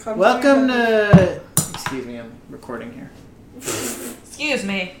Welcome to... Excuse me, I'm recording here. Excuse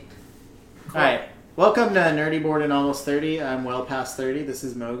me. Alright, welcome to Nerdy Board and Almost 30. I'm well past 30. This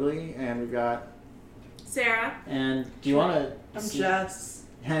is Mowgli, and we've got... Sarah. And do you want to... I'm Jess.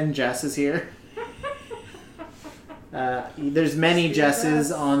 And Jess is here. There's many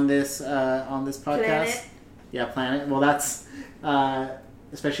Jesses on this podcast. Planet. Yeah, Planet. Well, that's...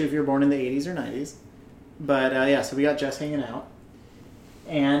 especially if you're born in the 80s or 90s. But yeah, so we got Jess hanging out.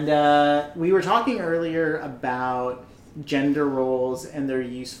 And we were talking earlier about gender roles and their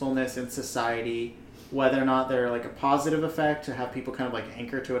usefulness in society, whether or not they're like a positive effect to have people kind of like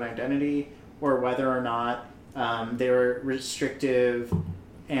anchor to an identity, or whether or not they were restrictive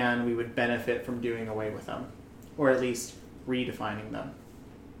and we would benefit from doing away with them, or at least redefining them.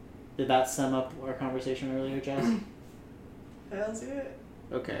 Did that sum up our conversation earlier, Jess? Hell's it.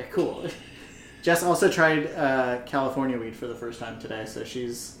 Okay, cool. Jess also tried California weed for the first time today, so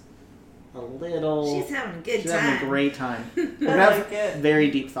she's a little... She's having a good She's time. having a great time. We I have like it. very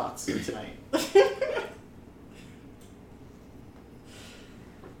deep thoughts tonight.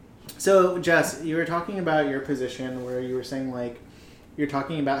 So, Jess, you were talking about your position where you were saying, like, you're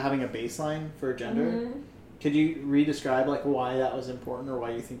talking about having a baseline for gender. Mm-hmm. Could you re-describe, like, why that was important or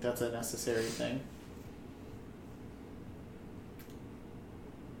why you think that's a necessary thing?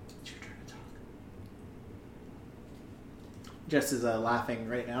 It's your turn to talk. Jess is laughing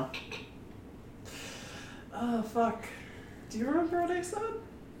right now. Oh, fuck. Do you remember what I said?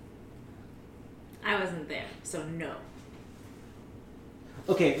 I wasn't there, so no.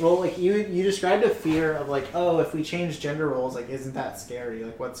 Okay, well, like, you described a fear of, like, oh, if we change gender roles, like, isn't that scary?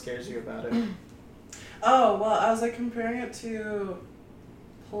 Like, what scares you about it? Oh, well, I was, like, comparing it to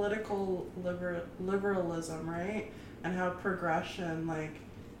political liberalism, right? And how progression, like,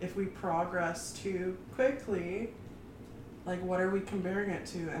 if we progress too quickly, like, what are we comparing it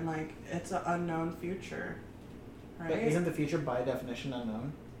to? And, like, it's an unknown future, right? But isn't the future by definition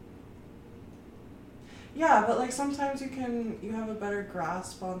unknown? Yeah, but like sometimes you have a better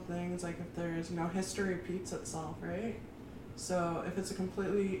grasp on things, like if there's, history repeats itself, right? So if it's a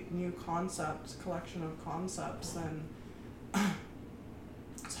completely new collection of concepts, then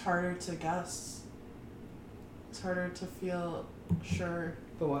it's harder to guess. It's harder to feel sure.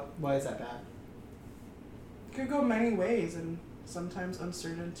 But why is that bad? It could go many ways, and sometimes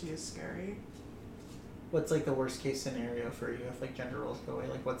uncertainty is scary. What's like the worst case scenario for you if like gender roles go away?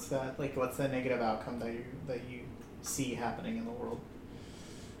 Like what's the negative outcome that you see happening in the world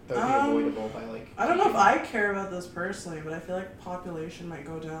that would be avoidable by like... I don't know if I care about this personally, but I feel like population might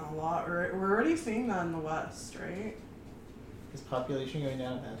go down a lot. We're already seeing that in the West, right? Is population going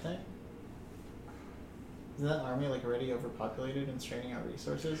down a bad thing? Isn't that army like already overpopulated and straining out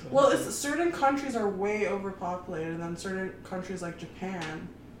resources? Well, it's certain countries are way overpopulated, and then certain countries like Japan,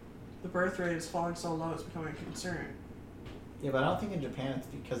 the birth rate is falling so low it's becoming a concern. Yeah, but I don't think in Japan it's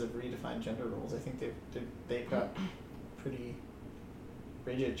because of redefined gender roles. I think they've got pretty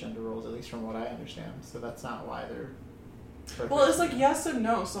rigid gender roles, at least from what I understand. So that's not why they're perfect. Well, it's like yes and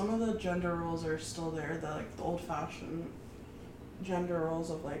no. Some of the gender roles are still there, the old-fashioned gender roles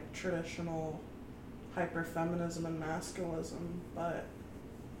of like traditional hyper-feminism and masculinism, but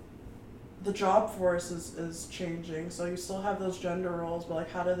the job force is changing, so you still have those gender roles, but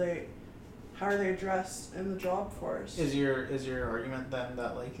like how are they addressed in the job force? Is your argument then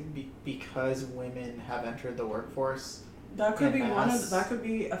that like because women have entered the workforce, That could be mass? that could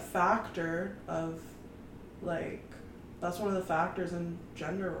be a factor of, like, that's one of the factors in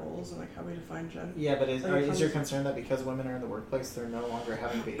gender roles and like how we define gender. Yeah, but Like, is your concern that because women are in the workplace, they're no longer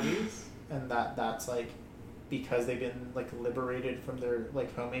having babies, and that's like because they've been like liberated from their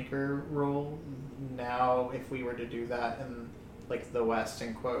like homemaker role? Now, if we were to do that in like the West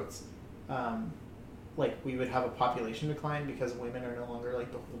in quotes, like we would have a population decline because women are no longer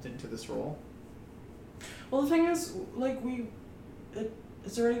like beholden to this role. Well, the thing is, like,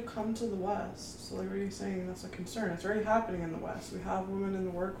 it's already come to the West, so like what are you saying that's a concern? It's already happening in the West. We have women in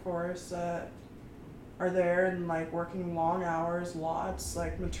the workforce that are there and like working long hours, lots.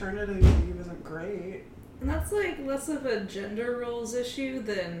 Like maternity leave isn't great. And that's like less of a gender roles issue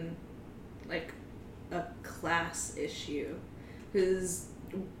than like a class issue, because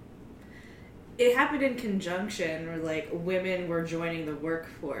it happened in conjunction where like women were joining the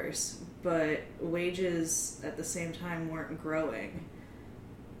workforce, but wages at the same time weren't growing.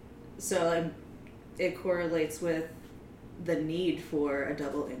 So it correlates with the need for a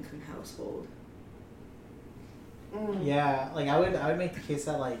double income household. Yeah, like I would make the case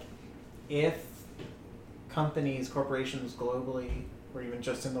that like if corporations globally, or even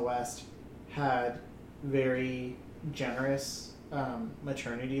just in the West, had very generous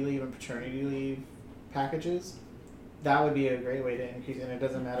maternity leave and paternity leave packages, that would be a great way to increase, and it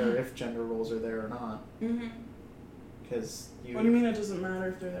doesn't matter if gender roles are there or not. Mm-hmm. Because What do you mean it doesn't matter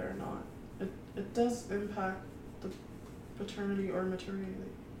if they're there or not? It does impact the paternity or maternity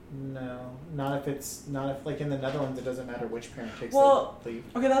leave. No, not if like in the Netherlands it doesn't matter which parent takes the leave.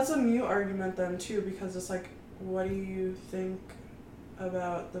 Okay, that's a new argument then too, because it's like, what do you think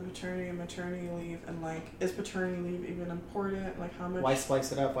about the paternity and maternity leave, and like, is paternity leave even important? Like, how much? Why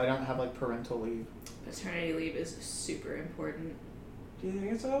splice it up? Why don't have like parental leave? Paternity leave is super important. Do you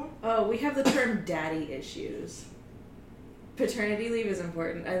think so? Oh, we have the term daddy issues. Paternity leave is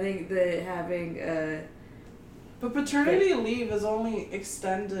important. I think that having But paternity leave is only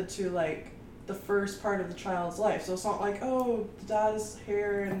extended to like the first part of the child's life, so it's not like, oh, the dad is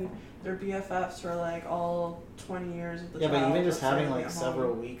here and they're BFFs for like all 20 years of the child. Yeah, but even just that's having living like at several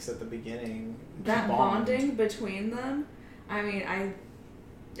home. weeks at the beginning. that bond. bonding between them. I mean, I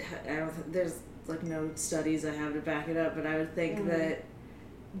don't think there's like no studies I have to back it up, but I would think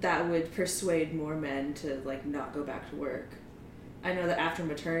that would persuade more men to like not go back to work. I know that after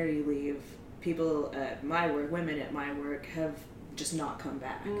maternity leave, people at my work, women at my work, have just not come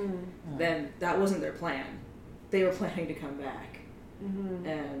back. Then that wasn't their plan. They were planning to come back.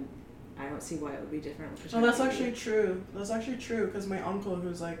 And I don't see why it would be different with No, that's paternity actually true. That's actually true, because my uncle,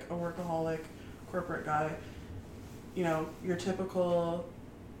 who's like a workaholic corporate guy, you know, your typical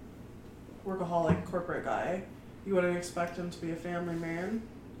workaholic corporate guy, you wouldn't expect him to be a family man.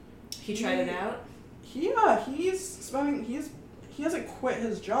 He tried it out? He hasn't quit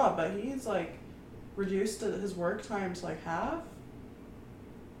his job, but he's like reduced his work time to like half.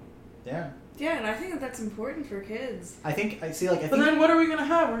 Yeah. Yeah, and I think that that's important for kids. I think I see like. But then what are we gonna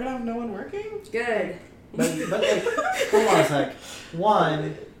have? We're gonna have no one working? Good. But like, hold on a sec.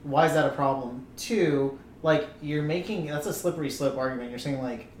 One, why is that a problem? Two, like you're making that's a slippery slope argument. You're saying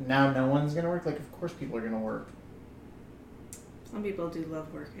like now no one's gonna work. Like of course people are gonna work. Some people do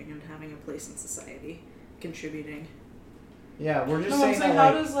love working and having a place in society, contributing. Yeah, we're just No, I'm saying saying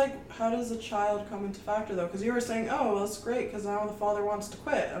that how does a child come into factor though? Because you were saying, oh, well, that's great because now the father wants to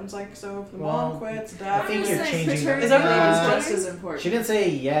quit. I was like, so if the mom quits, dad. I think quits. you're changing paternity that. leave Is is just as important. she didn't say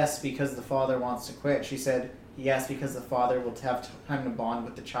yes because the father wants to quit. She said yes because the father will have time to bond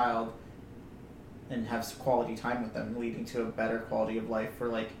with the child and have quality time with them, leading to a better quality of life for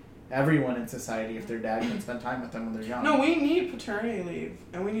like everyone in society if their dad can spend time with them when they're young. No, we need paternity leave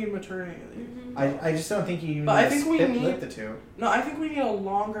and we need maternity leave. I just don't think you But I need think to we split need- the two. No, I think we need a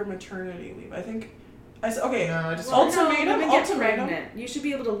longer maternity leave. I think, okay. No, I just Well, ultimatum. no, women get ultimatum. pregnant. You should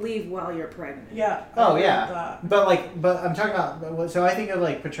be able to leave while you're pregnant. Yeah. I Oh agree yeah, with that. but I'm talking about. So I think of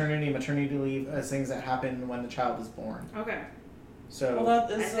like paternity, maternity leave as things that happen when the child is born. Okay. So Well,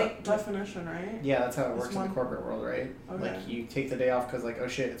 that is I the think- definition, right? yeah, that's how it It's works in the one- corporate world, right? Okay. Like you take the day off because like oh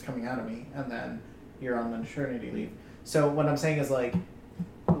shit, it's coming out of me, and then you're on maternity leave. So what I'm saying is like,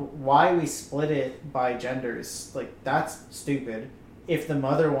 why we split it by genders, like that's stupid. If the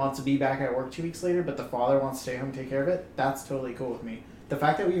mother wants to be back at work 2 weeks later, but the father wants to stay home and take care of it, that's totally cool with me. The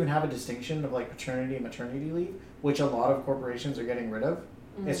fact that we even have a distinction of like paternity and maternity leave, which a lot of corporations are getting rid of,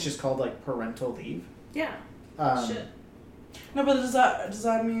 it's just called like parental leave. Yeah. Shit. No, but does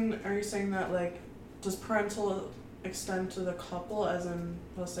that mean? Are you saying that like, does parental extend to the couple, as in,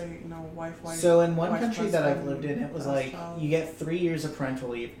 let's say, you know, wife. So in one wife, country that I've husband, lived in, it was last like child. you get 3 years of parental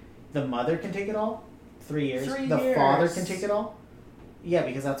leave. The mother can take it all. 3 years. 3 The years. father can take it all. Yeah,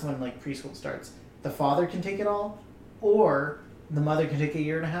 because that's when like preschool starts. The father can take it all, or the mother can take a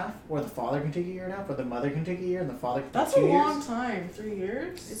year and a half, or the father can take a year and a half, or the mother can take a year and the father can That's take a 2 long years. time. 3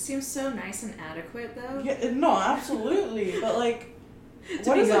 years. It seems so nice and adequate, though. Yeah, no, absolutely. But like, To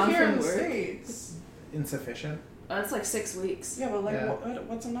what be is it gone here from in the work. States? Insufficient. It's like 6 weeks. Yeah, but like, Yeah.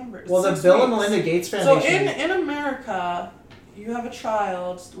 what's a number? It's Well, the 6 Bill and weeks. Melinda Gates So Foundation. in America, you have a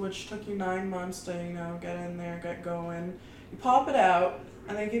child, which took you 9 months to, you know, get in there, get going. You pop it out,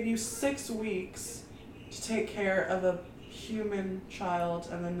 and they give you 6 weeks to take care of a human child,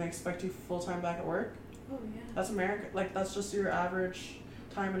 and then they expect you full-time back at work. Oh, yeah. That's America. Like, that's just your average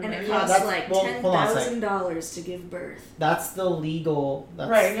time in And it America. costs that's- like well, hold on a sec. $10,000 to give birth. That's the legal. That's,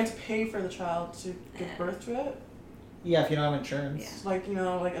 Right, and you have to pay for the child to give birth to it. Yeah, if you don't have insurance. Yeah. It's like, you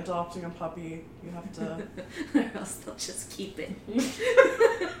know, like adopting a puppy, you have to... Or else they'll just keep it.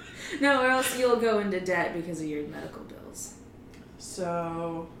 No, or else you'll go into debt because of your medical bills.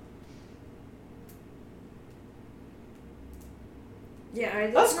 So...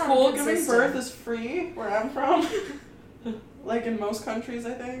 Yeah, That's not cool. Giving consistent. birth is free where I'm from. Like in most countries,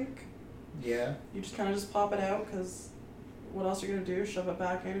 I think. Yeah. You just kind of just pop it out because what else are you going to do? Shove it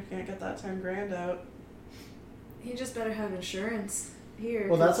back in if you can't get that 10 grand out. He just better have insurance here.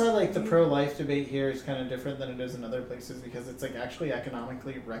 Well, that's why, like, the you- pro-life debate here is kind of different than it is in other places, because it's, like, actually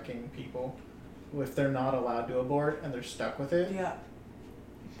economically wrecking people if they're not allowed to abort and they're stuck with it. Yeah.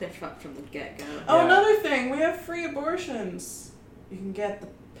 They're fucked from the get-go. Oh, Yeah. another thing, we have free abortions. You can get the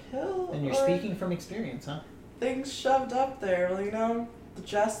pill And you're or speaking from experience, huh? things shoved up there. Well, you know, the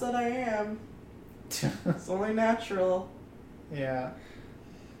Jess that I am. It's only natural. Yeah.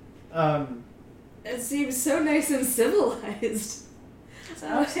 It seems so nice and civilized.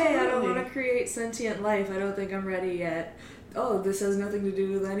 Oh, hey, I don't Absolutely. want to create sentient life. I don't think I'm ready yet. Oh, this has nothing to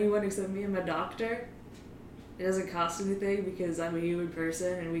do with anyone except me and my doctor. It doesn't cost anything because I'm a human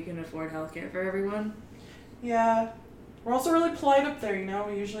person and we can afford healthcare for everyone. Yeah. We're also really polite up there, you know?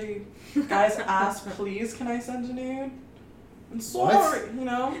 We usually, guys ask, please, can I send a nude? And sorry, you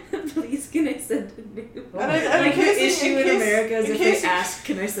know? Please, can I send a nude? Oh, And in Like the case- issue in case- America is in if case- they ask,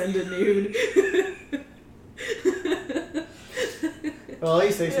 can I send a nude? Well, at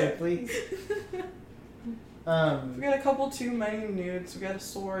least they say Yeah. please. We got a couple too many nudes. We got a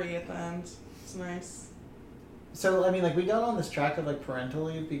sorry at the end. It's nice. So, I mean, like, we got on this track of, like, parental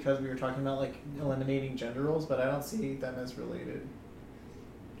leave because we were talking about, like, eliminating gender roles, but I don't see them as related.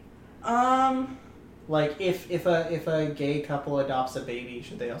 Like, if a gay couple adopts a baby,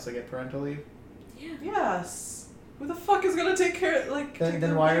 should they also get parental leave? Yeah. Yes. Who the fuck is gonna take care? Like, take Then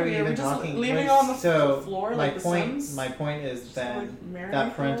their why are we baby? even just talking? leaving like, on the so floor my like the point, Sims? my point is Just, then like, marry that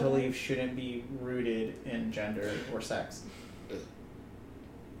for parental a leave shouldn't be rooted in gender or sex.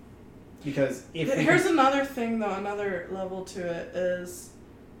 Because if we Here's can- another thing, though. Another level to it is.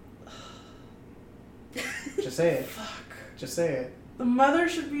 just say it, Fuck. just say it. The mother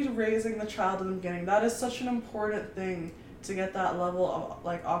should be raising the child in the beginning. That is such an important thing to get that level of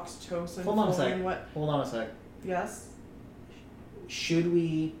like oxytocin. Hold on a flowing. sec. What? Hold on a sec. Yes. Should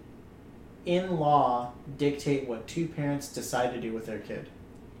we, in law, dictate what two parents decide to do with their kid?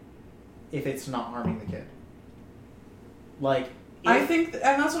 If it's not harming the kid. Like, I if- think,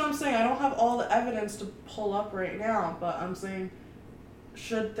 and that's what I'm saying. I don't have all the evidence to pull up right now, but I'm saying,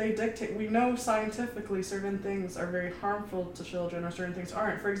 should they dictate? We know scientifically certain things are very harmful to children, or certain things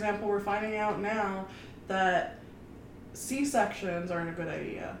aren't. For example, we're finding out now that C-sections aren't a good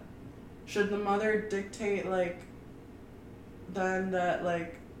idea. Should the mother dictate, like, then that,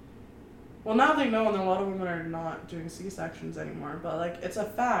 like, well, now they know, and a lot of women are not doing C-sections anymore, but, like, it's a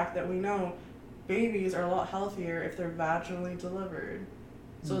fact that we know babies are a lot healthier if they're vaginally delivered.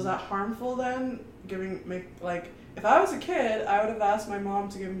 So is Mhm. that harmful then? If I was a kid, I would have asked my mom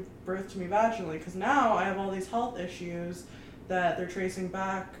to give birth to me vaginally, because now I have all these health issues that they're tracing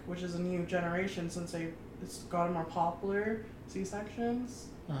back, which is a new generation since it's gotten more popular, C-sections.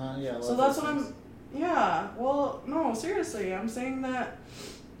 yeah. So that's what I'm. Yeah. Well, no, seriously, I'm saying that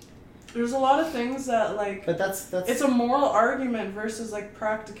there's a lot of things that like. But that's. It's a moral argument versus like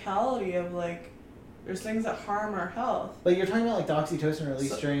practicality of like. There's things that harm our health. But you're talking about like the oxytocin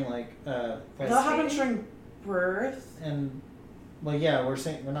release So- during like That happens during birth. and well, yeah, we're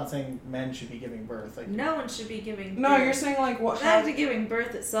not saying men should be giving birth. Like No one should be giving No, birth. you're saying like what? The act of giving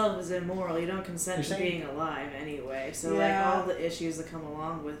birth itself is immoral. You don't consent You're to saying- being alive anyway. So Yeah. like all the issues that come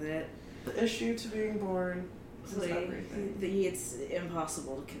along with it, The issue to being born is like, everything. it's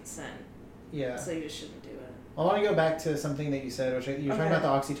impossible to consent. yeah. So you just shouldn't do it. I want to go back to something that you said, which you're talking Okay. about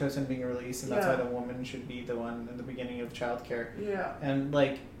the oxytocin being released, and that's Yeah. why the woman should be the one in the beginning of childcare, Yeah. and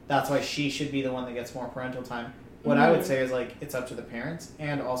like that's why she should be the one that gets more parental time. What I would Mhm. say is like it's up to the parents,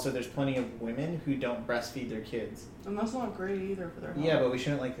 and also there's plenty of women who don't breastfeed their kids. And that's not great either for their health. Yeah, but we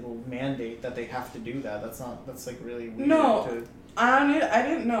shouldn't like mandate that they have to do that. That's like really weird. No. To, I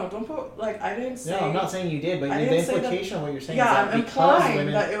didn't know. Don't put like I didn't say. no, I'm not saying you did, but I the didn't say that- implication of what you're saying Yeah, is that I'm because implying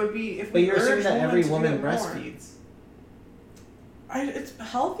women. that it would be if But we you're assuming urge that every to do woman it more. breastfeeds. It's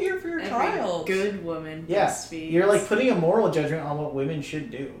healthier for your Every child. good woman Yeah, breastfeeds. you're like putting a moral judgment on what women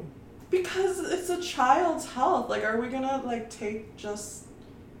should do. Because it's a child's health. Like, are we gonna like take just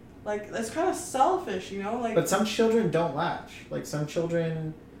like it's kind of selfish, you know? Like, But some children don't latch. Like some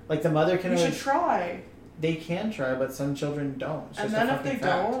children, like the mother can. you should always- try. They can try, but some children don't. It's And just then a if they fucking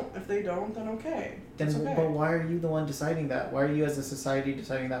fact. don't, then okay. Then, It's okay. but why are you the one deciding that? Why are you as a society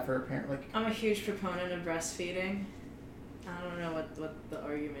deciding that for a parent? Like, I'm a huge proponent of breastfeeding. I don't know what the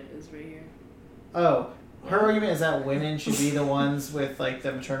argument is right here. oh, her argument is that women should be the ones with like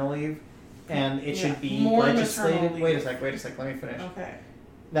the maternal leave, and it Yeah, should be more legislated. maternal Wait a leave. sec. Let me finish. Okay.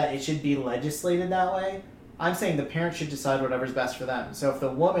 That it should be legislated that way. I'm saying the parent should decide whatever's best for them. So if the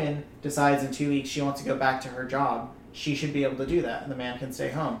woman decides in 2 weeks she wants to go back to her job, she should be able to do that, and the man can stay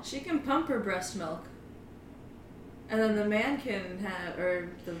home. She can pump her breast milk. And then the man can have, or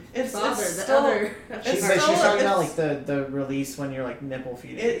the It's father, the still- other. it's But she's still- talking about it's- like the release when you're like nipple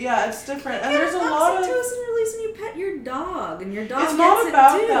feeding. It's different, and You there's a get lot of. oxytocin release when you pet your dog, and your dog It's gets not it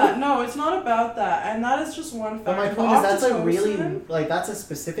about too. that. No, it's not about that, and that is just one But factor. my point is that's a Oxytocin- really like that's a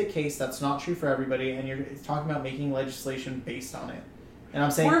specific case that's not true for everybody, and you're talking about making legislation based on it. And I'm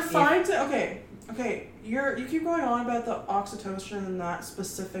saying We're if- fine to okay. You keep going on about the oxytocin and that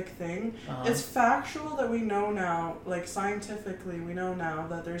specific thing. uh-huh. It's factual that we know now, like scientifically, we know now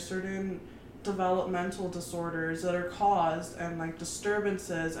that there's certain developmental disorders that are caused and like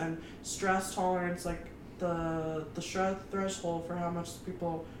disturbances and stress tolerance, like the stress threshold for how much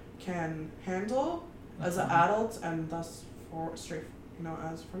people can handle as an Uh-huh. adult and thus for straight,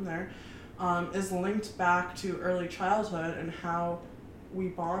 as from there, is linked back to early childhood and how we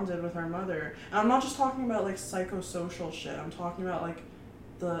bonded with our mother. And I'm not just talking about like psychosocial shit. I'm talking about like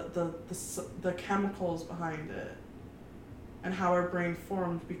the chemicals behind it and how our brain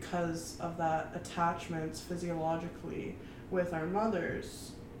formed because of that attachment physiologically with our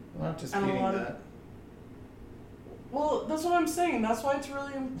mothers. I'm not and a disputing lot of- that. Well, that's what I'm saying. That's why it's really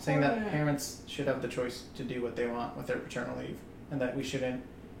important. I'm saying that parents should have the choice to do what they want with their paternal leave, and that we shouldn't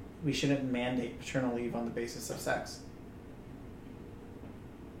mandate paternal leave on the basis of sex.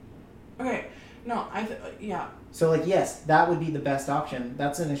 Okay, no, yeah. So like yes, that would be the best option.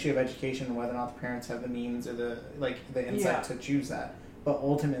 That's an issue of education, whether or not the parents have the means or the insight Yeah. to choose that. But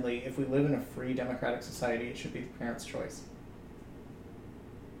ultimately, if we live in a free democratic society, it should be the parents' choice.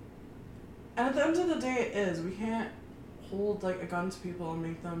 And at the end of the day, it is. We can't hold like a gun to people and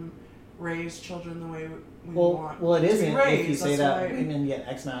make them raise children the way we want. Well, it to be isn't raised. if you say That's that why- women get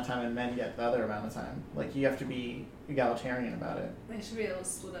X amount of time and men get the other amount of time. Like you have to be egalitarian about it, They should be able to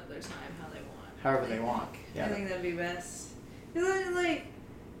split up their time how they want. however they want. Yeah. I think that'd be best. 'Cause then, like,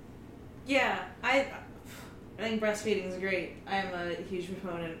 yeah, I think breastfeeding is great. I'm a huge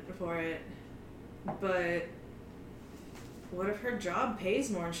proponent for it. But what if her job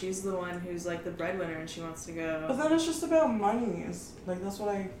pays more and she's the one who's like the breadwinner and she wants to But go? then it's just about money. Is like that's what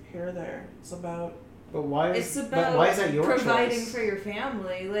I hear there. It's about But why It's is about why is that your providing choice? for your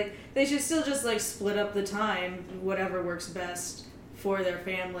family. Like they should still just like split up the time, whatever works best for their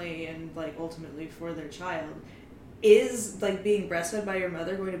family and like ultimately for their child. Is like being breastfed by your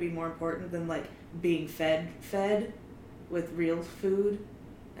mother going to be more important than like being fed with real food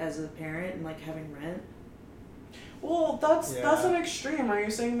as a parent and like having rent? well, that's Yeah. an extreme. Are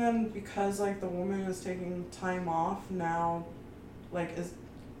you saying then because like the woman is taking time off now, like is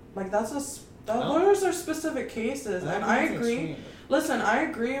like that's No. those are specific cases, and I think it's agree. extreme. Listen, I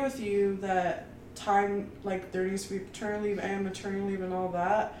agree with you that time, like, there needs to be paternity leave and maternity leave and all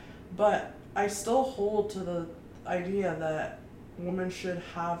that, but I still hold to the idea that women should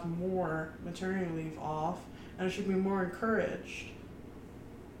have more maternity leave off, and it should be more encouraged.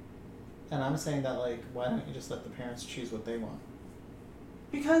 And I'm saying that like, why don't you just let the parents choose what they want?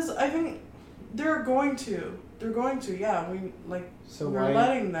 Because I think they're going to. Yeah, So we're why?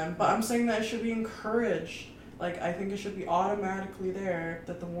 letting them, but I'm saying that it should be encouraged. Like, I think it should be automatically there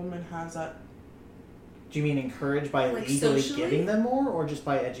that the woman has that. Do you mean encouraged by Like legally socially? giving them more, or just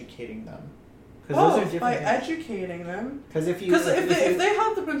by educating them? Both, by educating them. Because if Because if they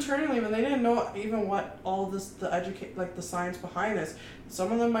had the maternity leave and they didn't know even what all this the science behind this,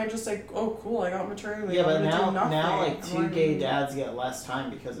 some of them might just say, "Oh, cool, I got maternity leave." yeah, but I'm gonna do now nothing. like I'm two not gay gonna- dads get less time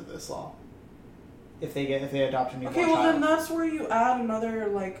because of this law. If they adopt a newborn Okay, well child. then that's where you add another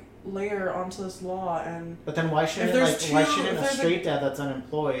like layer onto this law, and But then why shouldn't there's why two- shouldn't if a there's a- straight dad that's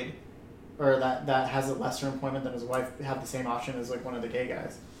unemployed or that has a lesser employment than his wife have the same option as like one of the gay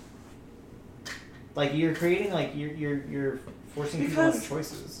guys? Like you're creating like you're forcing people into Because-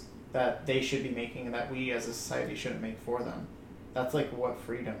 choices that they should be making and that we as a society shouldn't make for them. That's like what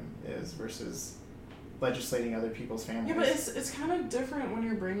freedom is versus legislating other people's families. yeah, but it's kind of different when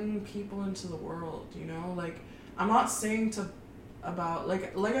you're bringing people into the world. Like I'm not saying about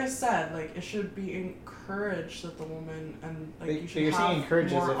like I said, like it should be encouraged that the woman and like But you should you're saying have encourage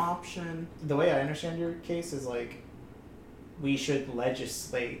as more if- option. The way I understand your case is like we should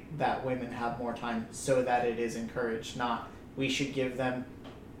legislate that women have more time so that it is encouraged, not we should give them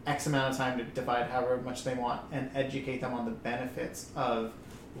X amount of time to divide however much they want and educate them on the benefits of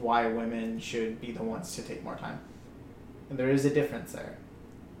why women should be the ones to take more time. And there is a difference there.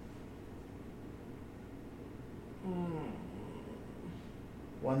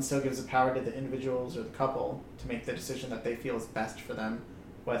 One still gives the power to the individuals or the couple to make the decision that they feel is best for them,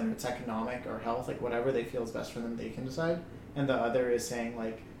 whether it's economic or health, like whatever they feel is best for them, they can decide. And the other is saying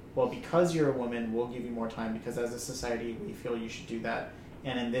like, well, because you're a woman, we'll give you more time because as a society, we feel you should do that.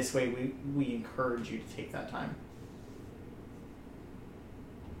 And in this way, we encourage you to take that time.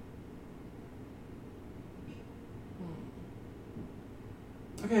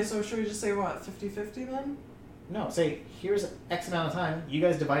 Okay, so should we just say what, 50-50 then? No, say, here's X amount of time. You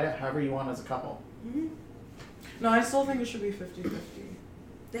guys divide it however you want as a couple. Mm-hmm. No, I still think it should be 50-50.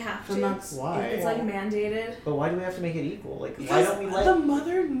 They have Then to. that's Why? It's like mandated. But why do we have to make it equal? Like, why Because don't we let... the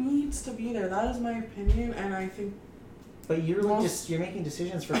mother needs to be there. That is my opinion, and I think... But you're like you're making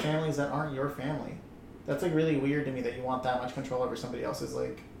decisions for families that aren't your family. That's like really weird to me that you want that much control over somebody else's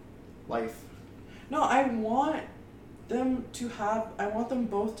like life. No, I want them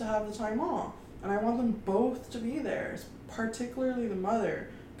both to have the time off. And I want them both to be there, particularly the mother,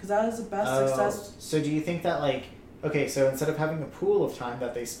 because that is the best success. So do you think that like, okay, so instead of having a pool of time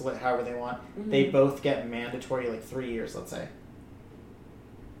that they split however they want, Mm-hmm. they both get mandatory like 3 years, let's say?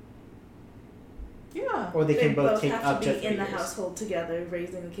 Yeah. Or they can both take have up to to be in 3 the years. household together,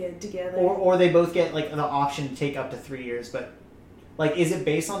 raising a kid together. Or they both get like the option to take up to 3 years, but like is it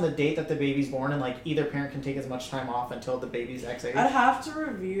based on the date that the baby's born and like either parent can take as much time off until the baby's X age? I'd have to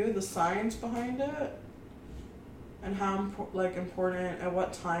review the science behind it and how important, at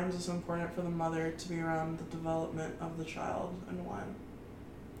what times it's important for the mother to be around the development of the child and when.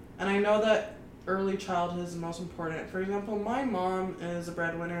 And I know that early childhood is the most important. For example, my mom is a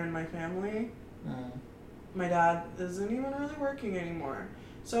breadwinner in my family. My dad isn't even really working anymore.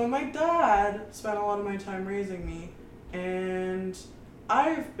 So my dad spent a lot of my time raising me, and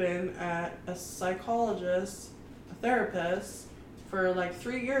I've been at a psychologist, a therapist, for like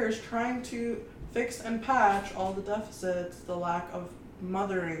 3 years trying to fix and patch all the deficits, the lack of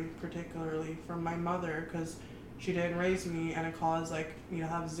mothering particularly from my mother, because she didn't raise me and it caused like me to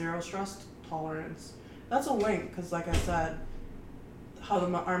have zero stress tolerance. That's a link, because like I said, how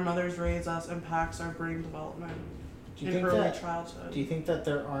our mothers raise us impacts our brain development in early childhood. Do you think that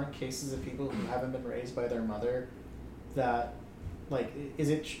there aren't cases of people who haven't been raised by their mother that, like, is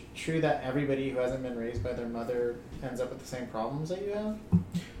it true that everybody who hasn't been raised by their mother ends up with the same problems that you have?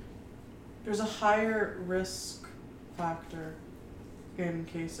 There's a higher risk factor in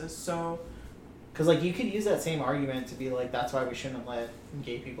cases, so... Because, like, you could use that same argument to be like, that's why we shouldn't let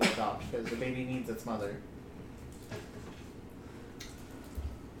gay people adopt, because the baby needs its mother.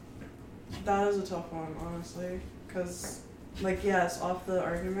 That is a tough one, honestly, because, like, yes, off the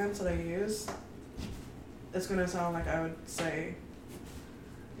arguments that I use, it's going to sound like I would say,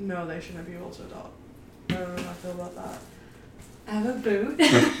 no, they shouldn't be able to adopt. I don't know how I feel about that. I have a boot.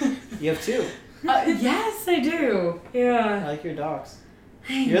 You have two. Yes, I do. I Yeah. like your dogs.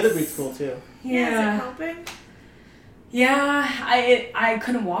 Thanks. Your other boot's cool, too. Yeah, is it Yeah. helping? Yeah, I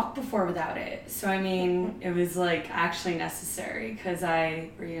couldn't walk before without it. So, I mean, it was, like, actually necessary because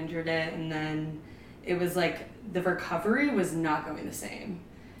I re-injured it, and then it was, like, the recovery was not going the same.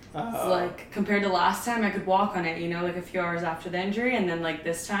 So, like, compared to last time, I could walk on it, you know, like, a few hours after the injury, and then, like,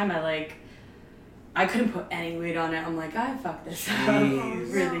 this time, I couldn't put any weight on it. I'm like, I fucked this up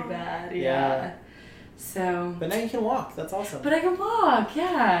Jeez. really bad. Yeah. Yeah. So... But now you can walk. That's awesome. But I can walk,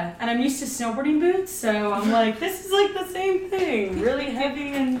 yeah. And I'm used to snowboarding boots, so I'm like, this is like the same thing. Really heavy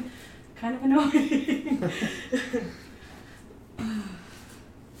and kind of annoying.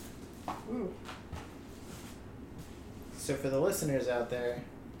 Ooh. So for the listeners out there,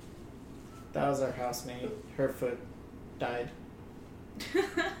 that was our housemate. Her foot died.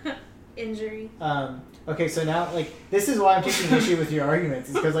 Injury. Okay, so now, like, this is why I'm taking issue with your arguments.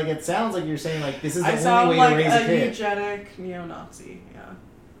 Is because, like, it sounds like you're saying, like, this is I the sound only way like to raise a a kid. eugenic neo-Nazi, yeah.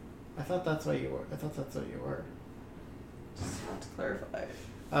 I thought that's what you were. Just to clarify.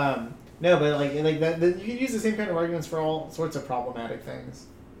 No, but, like that, you can use the same kind of arguments for all sorts of problematic things.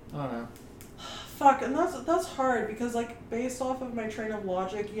 I don't know. Fuck, and that's hard, because, like, based off of my train of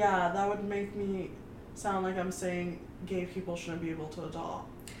logic, yeah, that would make me sound like I'm saying gay people shouldn't be able to adopt.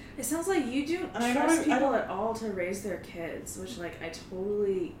 It sounds like you don't And I trust don't- people at all to raise their kids, which, like, I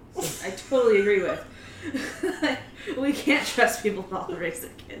totally agree with. We can't trust people at all to raise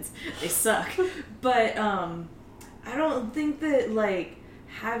their kids. They suck. But I don't think that, like,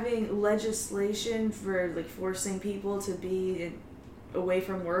 having legislation for, like, forcing people to be away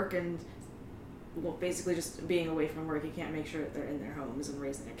from work and, well, basically just being away from work, you can't make sure that they're in their homes and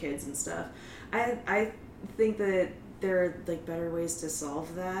raising their kids and stuff. I think that there are, like, better ways to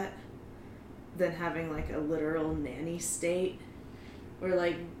solve that than having, like, a literal nanny state where,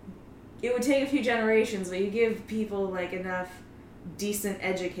 like, it would take a few generations, but you give people, like, enough decent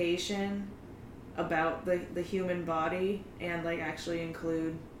education about the human body and, like, actually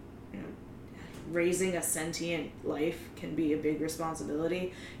include, you know, raising a sentient life can be a big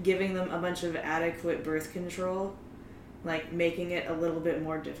responsibility. Giving them a bunch of adequate birth control, like, making it a little bit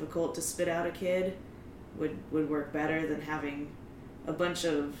more difficult to spit out a kid would work better than having a bunch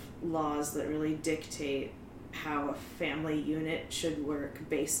of laws that really dictate how a family unit should work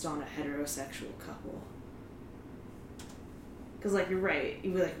based on a heterosexual couple. Because, like, you're right.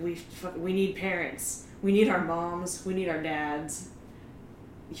 You're like, we need parents. We need our moms. We need our dads.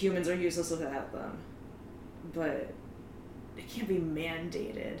 Humans are useless without them. But it can't be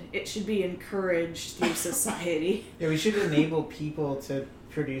mandated. It should be encouraged through society. Yeah, we should enable people to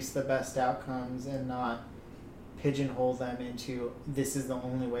produce the best outcomes and not pigeonhole them into this is the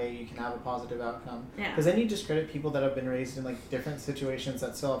only way you can have a positive outcome. Yeah. Because then you discredit people that have been raised in like different situations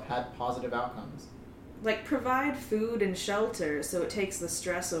that still have had positive outcomes. Like, provide food and shelter so it takes the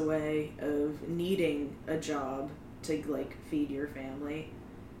stress away of needing a job to, like, feed your family.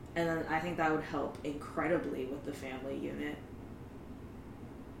 And then I think that would help incredibly with the family unit.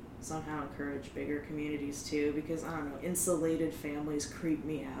 Somehow encourage bigger communities too, because, I don't know, insulated families creep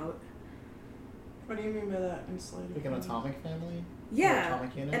me out. What do you mean by that, insulated? Like an atomic family? Yeah, An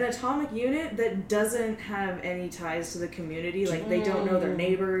atomic unit? an atomic unit that doesn't have any ties to the community. Like, they don't know their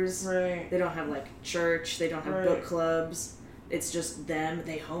neighbors. Right. They don't have, like, church. They don't have Right. book clubs. It's just them.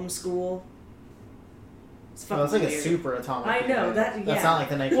 They homeschool. It's fucking Well, it's like weird. a super atomic I know, unit. that- That's yeah. not like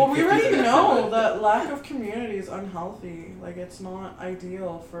the 1950s. Well, we already like know that lack of community is unhealthy. Like, it's not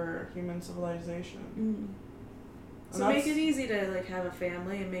ideal for human civilization. Mm. So And make that's- it easy to, like, have a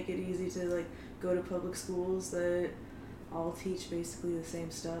family and make it easy to, like, go to public schools that all teach basically the same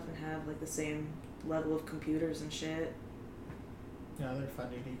stuff and have, like, the same level of computers and shit. Yeah, they're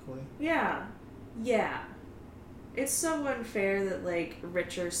funded equally. Yeah. Yeah. It's so unfair that, like,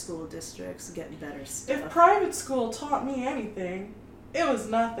 richer school districts get better stuff. If private school taught me anything, it was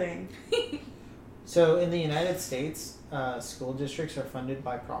nothing. So in the United States, school districts are funded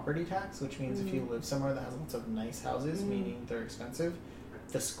by property tax, which means if you live somewhere that has lots of nice houses, meaning they're expensive,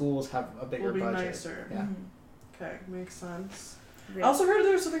 the schools have a bigger Will be budget. nicer. Yeah. Okay, makes sense. They- I also heard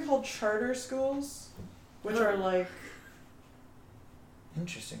there's something called charter schools, which are like,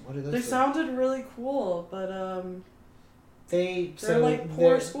 Interesting. What do those they do? sounded really cool, but They're like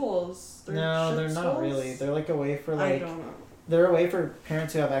poor schools. No, shit they're not schools? really. They're like a way for I like don't know. they're a way for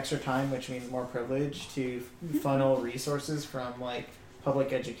parents who have extra time, which means more privilege, to funnel resources from like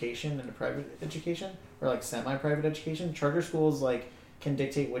public education into private education or like semi-private education. Charter schools like can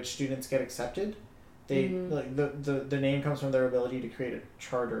dictate which students get accepted. They like the name comes from their ability to create a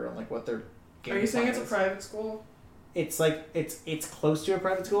charter on like what their game Are you saying plan it's a is. private school? It's like it's close to a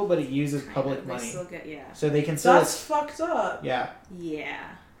private school, but it uses public They money, still get, yeah. so they can still That's fucked up. yeah. Yeah.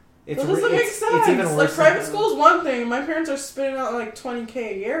 It's That doesn't re- make it's, sense. It's even Like, worse. private than- school is one thing. My parents are spitting out like $20,000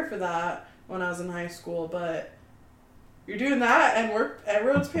 a year for that when I was in high school, but you're doing that and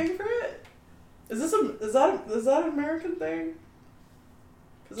everyone's paying for it. Is that an American thing?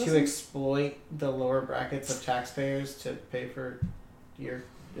 'Cause to that's- exploit the lower brackets of taxpayers to pay for your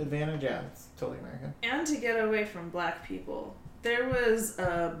advantage. Yeah, it's totally American. And to get away from black people. There was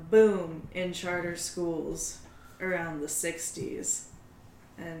a boom in charter schools around the 60s.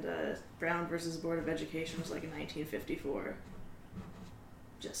 And Brown versus Board of Education was like in 1954.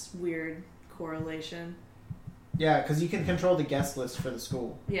 Just weird correlation. Yeah, because you can control the guest list for the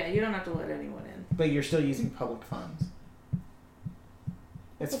school, Yeah, you don't have to let anyone in. but you're still using public funds.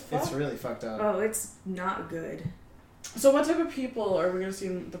 It's What the fuck? really fucked up. Oh, it's not good. So what type of people are we gonna see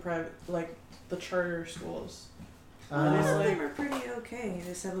in the private, like the charter schools? Most of Uh, them are pretty okay. You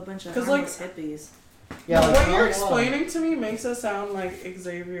just have a bunch of 'Cause, harmless hippies. yeah, What like, you're hold on. explaining to me makes it sound like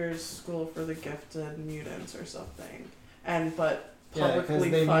Xavier's School for the Gifted Mutants or something, but Yeah, because publicly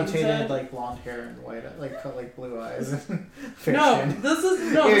they funded. mutated like blonde hair and white, like blue eyes. Fair No, skin. this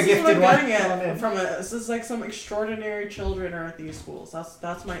is You're this is what I'm gifted one. getting Come at in. from it. This is like some extraordinary children are at these schools.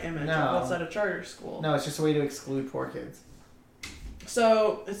 That's my image No. of what's at a charter school. No, it's just a way to exclude poor kids.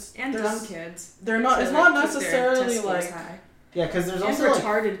 So it's And there's- dumb kids. They're not. To, It's like, not keep their necessarily test scores like. high. Yeah, because there's And also like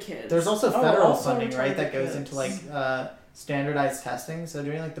retarded kids. there's also Oh, federal also funding, right, that retarded goes kids. into like standardized testing. So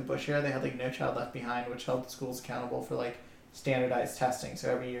during like the Bush era, they had like No Child Left Behind, which held schools accountable for like standardized testing. So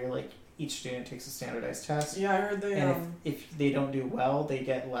every year, like each student takes a standardized test, Yeah, I heard they and if they don't do well, they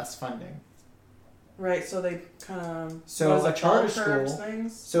get less funding. right. So they kind of So a charter school-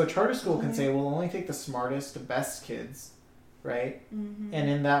 things. So a charter school can Mhm. say, we'll only take the smartest, best kids, right? Mm-hmm. And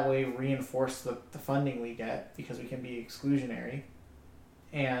in that way reinforce the funding we get because we can be exclusionary.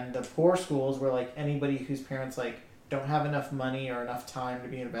 And the poor schools where like anybody whose parents like don't have enough money or enough time to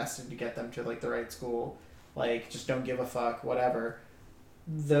be invested to get them to like the right school, like just don't give a fuck, whatever.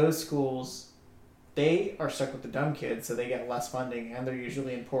 Those schools, they are stuck with the dumb kids, so they get less funding, and they're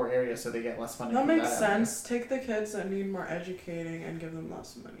usually in poor areas, so they get less funding. That from makes avenue. sense. Take the kids that need more educating and give them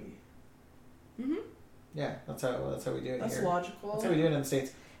less money. Mm-hmm. Yeah, that's how we do it That's here. logical. That's how we do it in the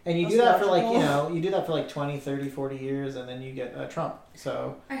States. And you That's do that for like, logical. you do that for like 20, 30, 40 years, and then you get Trump.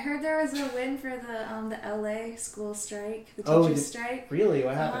 So I heard there was a win for the LA school strike, the Oh, teachers strike. really,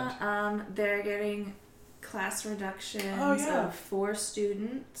 what happened? They're getting class reductions Oh, yeah. of 4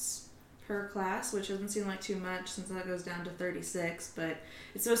 students per class, which doesn't seem like too much since that goes down to 36, but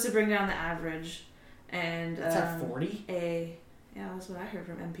it's supposed to bring down the average. And It's at 40? yeah, that's what I heard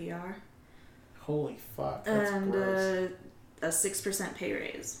from NPR. Holy fuck, that's And gross. a 6% pay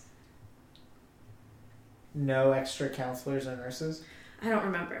raise. No extra counselors or nurses? I don't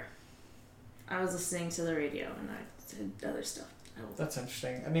remember. I was listening to the radio and I said other stuff. That's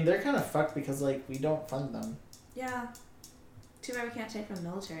interesting. I mean, they're kind of fucked because, like, we don't fund them. Yeah. Too bad we can't take from the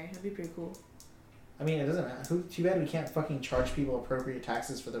military. That'd be pretty cool. I mean, it doesn't matter. Too bad we can't fucking charge people appropriate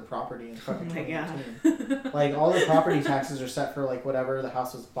taxes for their property in fucking Oh my 2018. Like, all the property taxes are set for, like, whatever the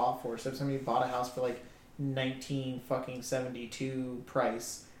house was bought for. So if somebody bought a house for, like, 1972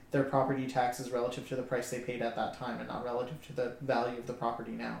 price, their property tax is relative to the price they paid at that time and not relative to the value of the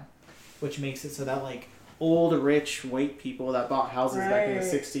property now. Which makes it so that, like, old, rich, white people that bought houses back in the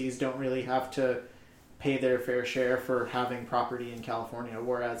Right. 60s don't really have to pay their fair share for having property in California.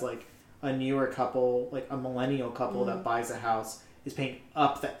 Whereas, like, a newer couple, like a millennial couple that buys a house is paying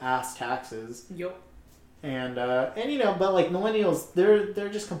up the ass taxes. Yup. And you know, but like millennials, they're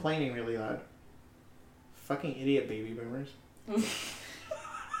just complaining really loud. Fucking idiot baby boomers.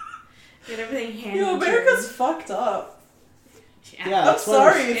 Get everything handed. Yo, America's fucked up. Yeah, I'm that's what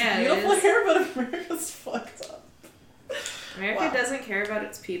sorry, it's- it's Yeah, it beautiful is. here, but America's fucked up. America Wow. doesn't care about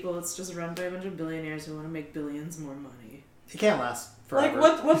its people. It's just run by a bunch of billionaires who want to make billions more money. It can't last forever.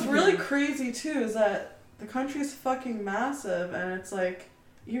 Like, what's really crazy, too, is that the country's fucking massive, and it's like,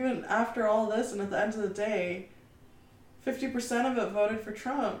 even after all this, and at the end of the day, 50% of it voted for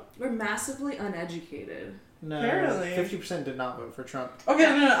Trump. We're massively uneducated. No, Apparently. 50% did not vote for Trump. Okay,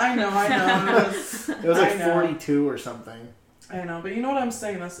 no, I know. It was like I know. 42 or something. I know, but you know what I'm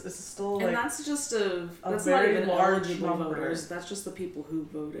saying? It's still And like that's just that's not very even large eligible number. voters. That's just the people who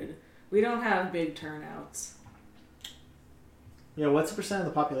voted. We don't have big turnouts. Yeah, what's the percent of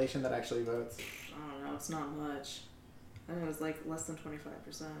the population that actually votes? I don't know. It's not much. I think it was like less than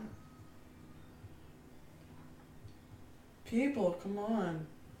 25%. people. Come on.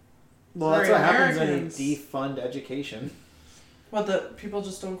 Well, that's Sorry, what happens when you Americans. defund education. What, the people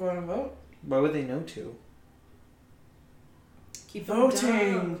just don't go out and vote? Why would they know to? Keep them Voting.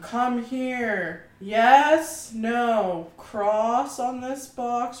 down. Come here. Yes. No. Cross on this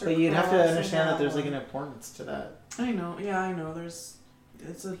box. Or But you'd have to cross on understand that there's like one. an importance to that. I know. Yeah, I know.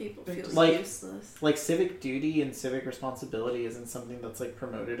 It's a People big feel Like- useless. Like civic duty and civic responsibility isn't something that's like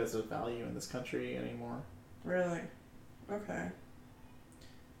promoted as a value in this country anymore. Really. Okay.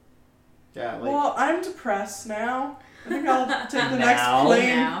 Yeah, like Well, I'm depressed now. I think I'll take the next Now? plane.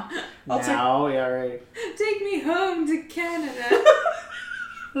 Now. I'll take- now, yeah, right. Take me home to Canada.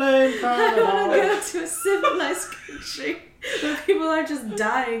 Plane I want to Canada. go to a civilized country where people are just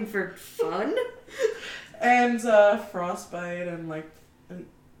dying for fun. And frostbite and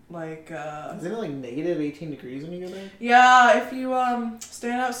Isn't it like negative 18 degrees when you go there? yeah, if you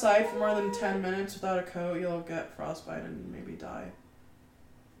stand outside for more than 10 minutes without a coat, you'll get frostbite and maybe die.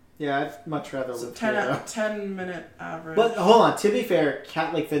 Yeah, I'd much rather So live here. though. 10-minute average. But hold on, to be fair,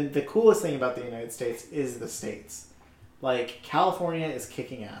 like the coolest thing about the United States is the states. Like California is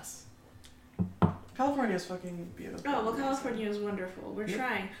kicking ass. California is fucking beautiful. Oh, well, California is wonderful. We're Yeah.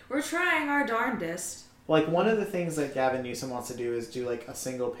 trying. We're trying our darndest. Like one of the things that Gavin Newsom wants to do is do like a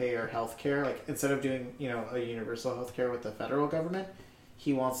single payer healthcare. Like instead of doing, a universal healthcare with the federal government,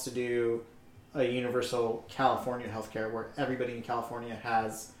 he wants to do a universal California healthcare where everybody in California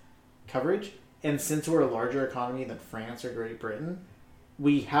has coverage. And since we're a larger economy than France or Great Britain,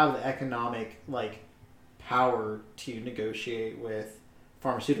 we have the economic power to negotiate with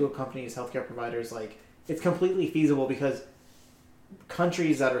pharmaceutical companies, healthcare providers. Like it's completely feasible because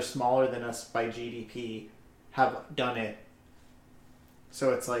countries that are smaller than us by GDP have done it.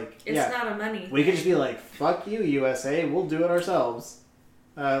 So it's like, It's not a money. we could just thing. be like, fuck you, USA, we'll do it ourselves.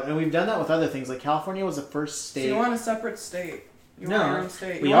 And we've done that with other things. Like California was the first So state. you want a separate state? You No, want your own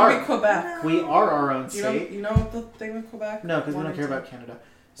state? we You want to are. be Quebec? We are our own You know, state. you know the thing with Quebec? No, because we don't Wanting care to- about Canada.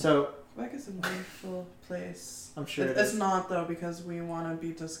 So Quebec is a wonderful place. I'm sure it It's is. not though because we want to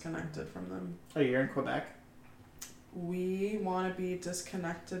be disconnected from them. Oh, you're in Quebec? We want to be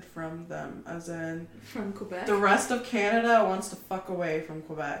disconnected from them, as in From Quebec. the rest of Canada wants to fuck away from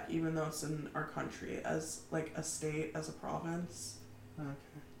Quebec, even though it's in our country as like a state, as a province, Okay.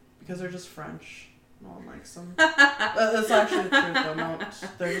 because they're just French. No one likes them. That's actually the truth though. No,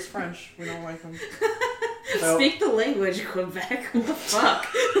 they're just French. We don't like them. So- Speak the language, Quebec. What the fuck?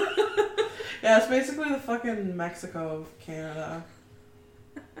 Yeah, it's basically the fucking Mexico of Canada.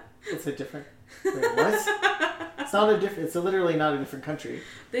 It's a different. Wait, what? It's not a different. It's literally not a different country.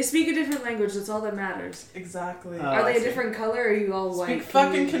 They speak a different language. That's all that matters. Exactly. Oh, Are I they a see. different color? Or are you all white? Speak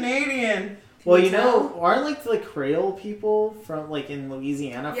fucking Canadian. Well, you you know, tell? aren't like Creole people from like in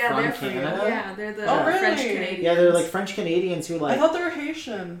Louisiana Yeah, from they're Canada? Creole. Yeah, they're the Oh, really? French Canadians. Yeah, they're like French Canadians who I like. thought they were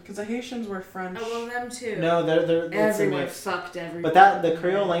Haitian, because the Haitians were French. Oh, well, them too. No, they're it's a Everyone mix. fucked everyone. But that the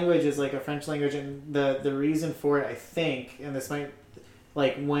Creole language is like a French language, and the reason for it, I think, and this might,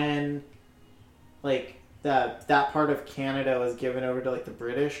 like when, like that part of Canada was given over to like the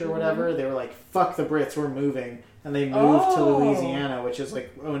British or whatever, they were like, "Fuck the Brits, we're moving," and they moved to Oh. Louisiana, which is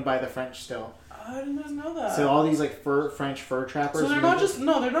like owned by the French still. I didn't know that. So all these like French fur trappers. So they're not moved- just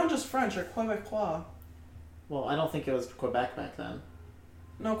they're not just French. They're Quebecois. Well, I don't think it was Quebec back then.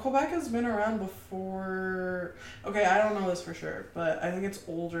 No, Quebec has been around before. Okay, I don't know this for sure, but I think it's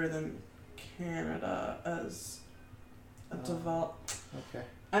older than Canada as a Oh. developed. Okay.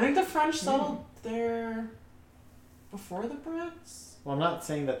 I think the French settled there before the Brits. Well, I'm not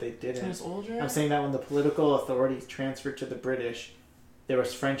saying that they So didn't. it's older. I'm saying that when the political authorities transferred to the British, there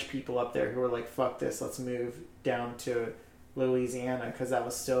was French people up there who were like, "Fuck this, let's move down to Louisiana," because that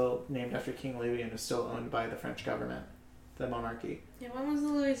was still named after King Louis and was still owned by the French government, the monarchy. Yeah, when was the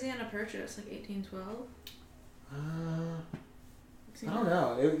Louisiana Purchase? Like 1812? I don't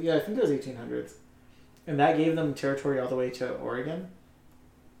know. I think it was 1800s, and that gave them territory all the way to Oregon.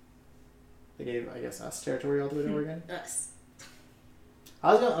 They gave, I guess, us territory all the way to Oregon. Us.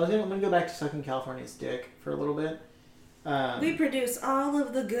 I'm gonna go back to sucking California's dick for a little bit. We produce all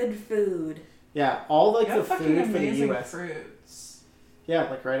of the good food. Yeah, all like You the have fucking food for the amazing U.S. fruits. Yeah,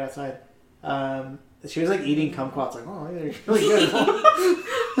 like right outside. She was like eating kumquats, like, oh, they're really good.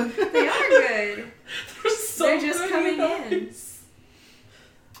 They are good. They're They're just coming in.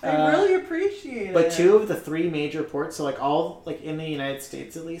 I really appreciate it. But two of the three major ports, so like all like in the United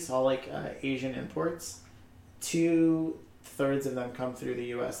States at least, all like Asian imports, 2/3 of them come through the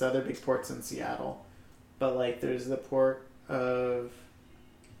U.S. The other big port's in Seattle, but like there's the port of,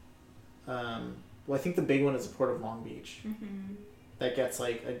 well, I think the big one is the port of Long Beach. Mm-hmm. That gets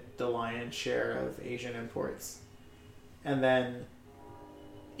like the lion's share of Asian imports, and then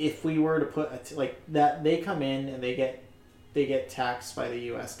if we were to put like that, they come in and they get taxed by the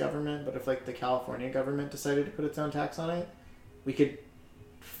U.S. government. But if like the California government decided to put its own tax on it, we could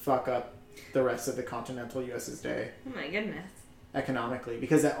fuck up the rest of the continental U.S.'s day Oh my goodness. economically,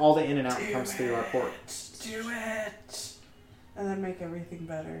 because all the in and out comes through our port. Do it, and then make everything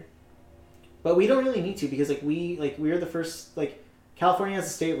better. But we don't really need to, because like we're the first, like California as a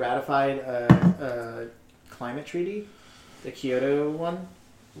state ratified a climate treaty, the Kyoto one,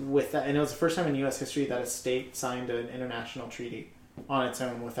 with that, and it was the first time in U.S. history that a state signed an international treaty on its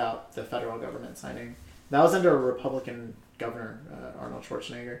own without the federal government signing. That was under a Republican governor, Arnold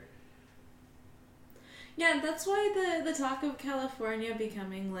Schwarzenegger. Yeah, that's why the talk of California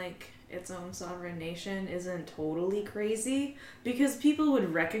becoming like its own sovereign nation isn't totally crazy, because people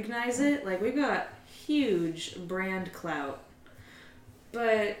would recognize it. Like, we've got huge brand clout.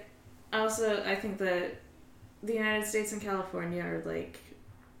 But also, I think that the United States and California are like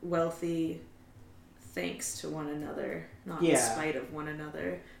wealthy thanks to one another, not in Yeah. spite of one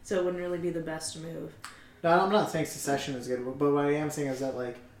another. So it wouldn't really be the best move. No, I'm not saying secession is good, but what I am saying is that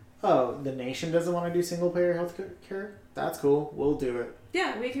like, oh, the nation doesn't want to do single payer health care? That's cool. We'll do it.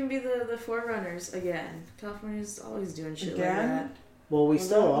 Yeah, we can be the forerunners again. California's always doing shit like Again? that. Well, we Was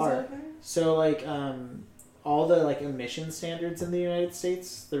still that are. a thing? So like all the like emission standards in the United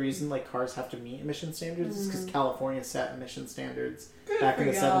States, the reason like cars have to meet emission standards is because California set emission standards Good back for in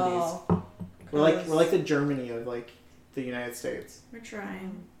the y'all. 70s. We're like the Germany of like the United States. We're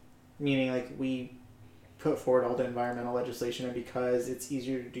trying. Meaning like we put forward all the environmental legislation, and because it's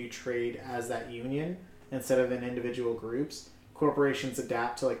easier to do trade as that union instead of in individual groups, corporations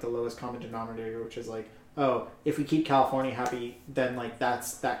adapt to like the lowest common denominator, which is like, oh, if we keep California happy, then like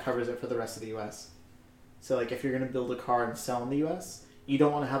that covers it for the rest of the US. So like if you're gonna build a car and sell in the US, you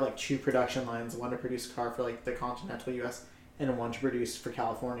don't want to have like two production lines, one to produce a car for like the continental US and one to produce for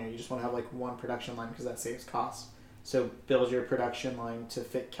California. You just want to have like one production line because that saves cost. So build your production line to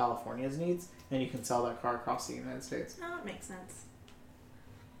fit California's needs, and you can sell that car across the United States. Oh, that makes sense.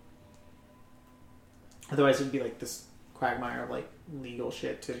 Otherwise, it would be like this quagmire of like legal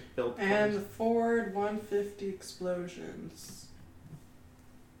shit to build And cars. Ford 150 explosions.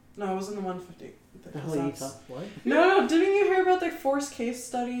 No, it wasn't the 150. What the hell are you talking? What? No, didn't you hear about the forced case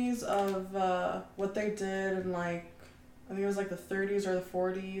studies of what they did in like, I think it was like the 30s or the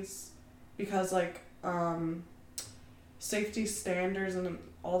 40s, because like safety standards and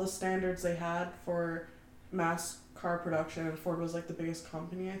all the standards they had for mass car production, and Ford was like the biggest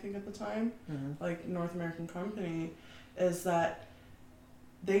company I think at the time, like North American company, is that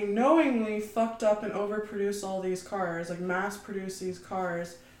they knowingly fucked up and overproduced all these cars, like mass produced these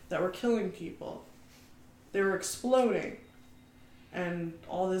cars that were killing people. They were exploding and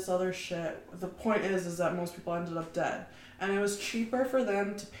all this other shit. The point is that most people ended up dead. And it was cheaper for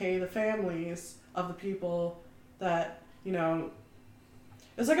them to pay the families of the people that, you know,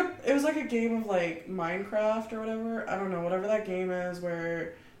 it was like a game of like Minecraft or whatever. I don't know, whatever that game is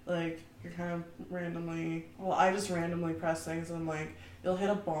where like you're kind of randomly, well, I just randomly press things and like you'll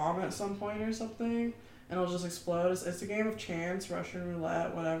hit a bomb at some point or something and it'll just explode. It's a game of chance, Russian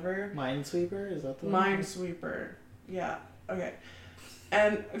roulette, whatever. Minesweeper? Is that the one? Minesweeper. Yeah. Okay.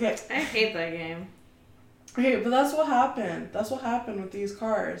 And okay. I hate that game. Okay, but that's what happened. That's what happened with these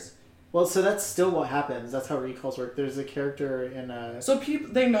cars. Well, so that's still what happens. That's how recalls work. There's a character in So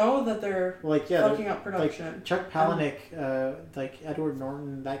people, they know that they're fucking up production. Like Chuck Palahniuk, like Edward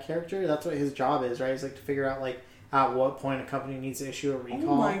Norton, that character, that's what his job is, right? He's like to figure out like at what point a company needs to issue a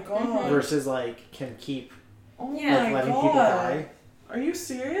recall. Oh my god. Versus like can keep letting people die. Are you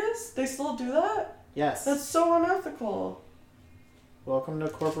serious? They still do that? Yes. That's so unethical. Welcome to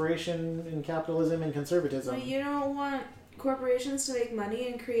corporation and capitalism and conservatism. Well, you don't want corporations to make money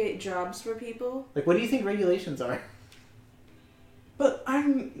and create jobs for people? Like, what do you think regulations are? But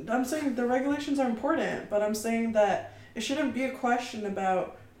I'm saying the regulations are important, but I'm saying that it shouldn't be a question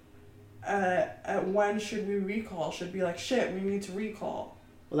about at when should we recall. Should be like, shit, we need to recall.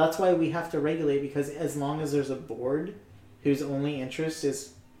 Well, that's why we have to regulate, because as long as there's a board whose only interest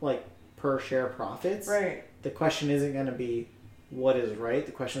is like per share profits, right? The question isn't going to be what is right.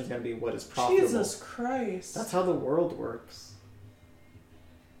 The question is going to be what is profitable. Jesus Christ. That's how the world works.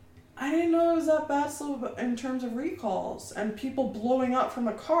 I didn't know it was that bad still in terms of recalls and people blowing up from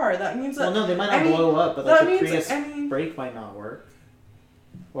a car. That means that... Well, no, they might not blow up, but like the Prius brake might not work.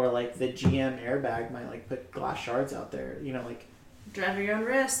 Or like the GM airbag might like put glass shards out there. You know, like... Drive your own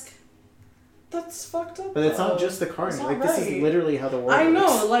risk. That's fucked up. But it's not just the car. Like, right. This is literally how the world works. I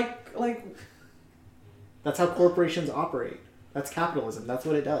know, like... That's how corporations operate. That's capitalism. That's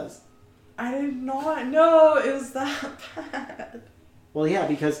what it does. I did not know it was that bad. Well, yeah,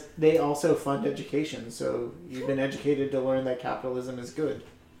 because they also fund education, so you've been educated to learn that capitalism is good.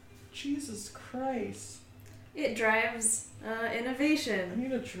 Jesus Christ. It drives innovation. I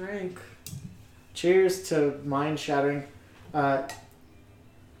need a drink. Cheers to mind-shattering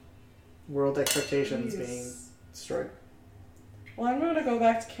world expectations being destroyed. Well, I'm going to go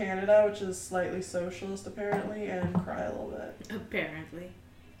back to Canada, which is slightly socialist, apparently, and cry a little bit. Apparently.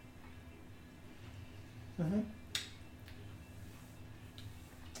 Mm-hmm.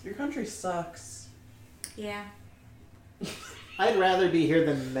 Your country sucks. Yeah. I'd rather be here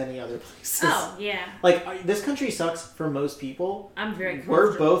than many other places. Oh, yeah. Like, this country sucks for most people. I'm very comfortable.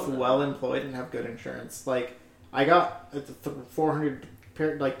 We're both well employed and have good insurance. Like, I got a $400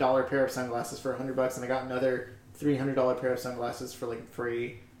 pair of sunglasses for $100, and I got another $300 pair of sunglasses for like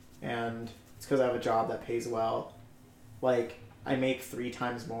free, and it's because I have a job that pays well. Like, I make 3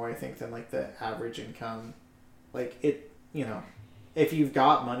 times more, I think, than like the average income. Like, it, you know, if you've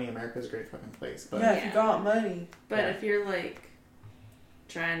got money, America's a great fucking place. But yeah, if you got money. But if you're like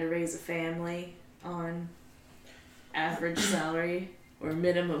trying to raise a family on average salary or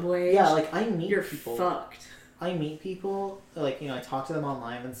minimum wage, yeah, like I meet you're people. fucked. I meet people, like, you know, I talk to them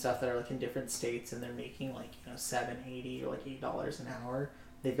online and stuff that are, like, in different states, and they're making, like, you know, $7.80 or, like, $8 an hour.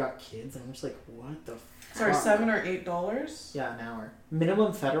 They've got kids, and I'm just like, what the fuck? Sorry, $7 or $8? Yeah, an hour.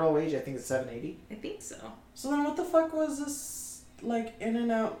 Minimum federal wage, I think, is $7.80. I think so. So then what the fuck was this, like, in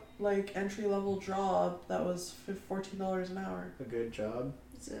and out, like, entry-level job that was $14 an hour? A good job.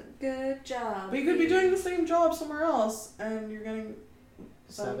 It's a good job. But you could be doing the same job somewhere else, and you're getting...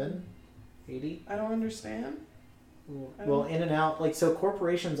 $7.80? I don't understand. Well, in and out, like, so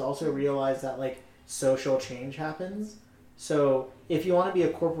corporations also realize that, like, social change happens. So if you want to be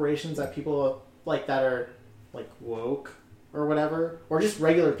a corporation that people, like, that are, like, woke or whatever, or just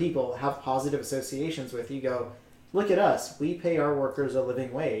regular people have positive associations with, you go, look at us, we pay our workers a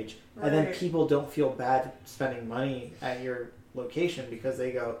living wage. Right. And then people don't feel bad spending money at your location because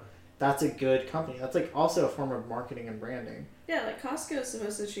they go, that's a good company. That's, like, also a form of marketing and branding. Yeah, like Costco's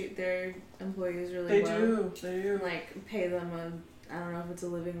supposed to treat their employees really well. They do. Like, pay them I don't know if it's a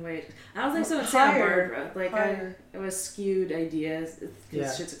living wage. I don't think so in Santa Barbara. Like, it was skewed ideas.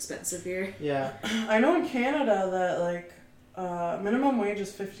 Because shit's expensive here. Yeah. I know in Canada that, like, minimum wage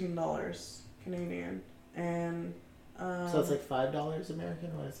is $15 Canadian. And, so it's like $5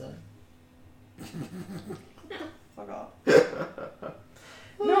 American? What is that? Fuck off.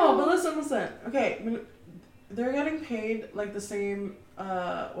 No, but listen. Okay, they're getting paid like the same,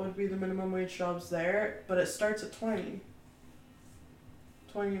 what would be the minimum wage jobs there, but it starts at 20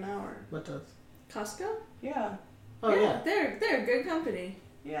 an hour. What does? Costco? Yeah. Oh yeah. They're a good company.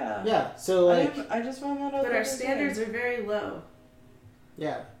 Yeah. Yeah. So like. I just found that out. But our standards are very low.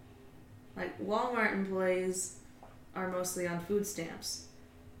 Yeah. Like, Walmart employees are mostly on food stamps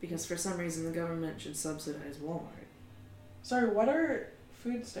because for some reason the government should subsidize Walmart. Sorry, what are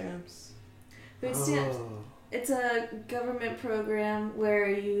food stamps? Food stamps. Oh. It's a government program where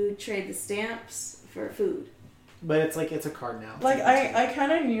you trade the stamps for food. But it's a card now. Like, I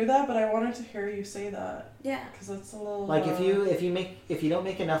kind of knew that, but I wanted to hear you say that. Yeah. Because that's a little... Like, if you don't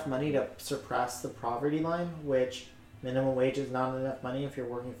make enough money to surpass the poverty line, which minimum wage is not enough money if you're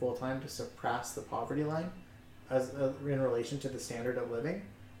working full-time to surpass the poverty line in relation to the standard of living,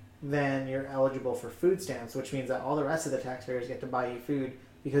 then you're eligible for food stamps, which means that all the rest of the taxpayers get to buy you food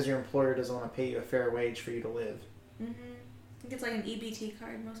because your employer doesn't want to pay you a fair wage for you to live. Mm-hmm. I think it's like an EBT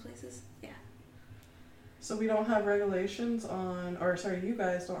card in most places. Yeah. So we don't have regulations on... Or, sorry, you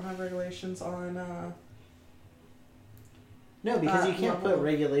guys don't have regulations on... No, because you can't level. put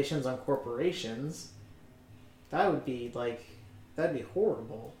regulations on corporations. That would be, that'd be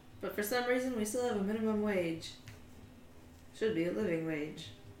horrible. But for some reason, we still have a minimum wage. Should be a living wage.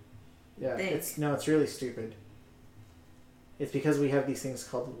 Yeah, Think. it's really stupid. It's because we have these things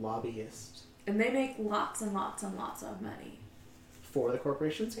called lobbyists. And they make lots and lots and lots of money. For the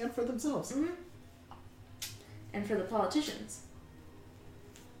corporations and for themselves. Mm-hmm. And for the politicians,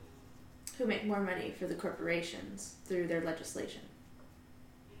 who make more money for the corporations through their legislation,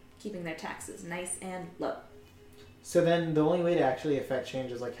 keeping their taxes nice and low. So then the only way to actually affect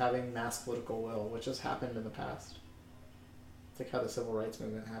change is having mass political will, which has happened in the past. It's like how the civil rights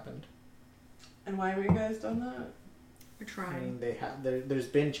movement happened. And why have you guys done that? We're I trying. mean, there's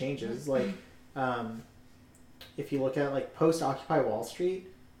been changes. If you look at post-Occupy Wall Street,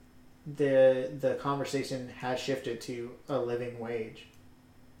 the conversation has shifted to a living wage.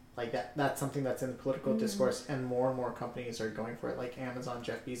 That's something that's in the political discourse, and more companies are going for it. Like Amazon,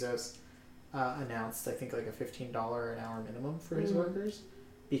 Jeff Bezos announced, I think, a $15 an hour minimum for his workers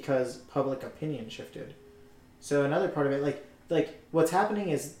because public opinion shifted. So another part of it, what's happening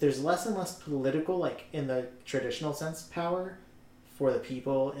is there's less and less political, in the traditional sense, power for the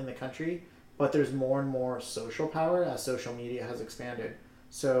people in the country, but there's more and more social power as social media has expanded.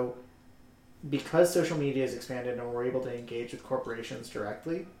 So because social media has expanded and we're able to engage with corporations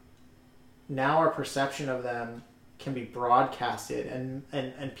directly, now our perception of them can be broadcasted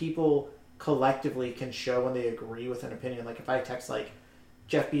and people collectively can show when they agree with an opinion. If I text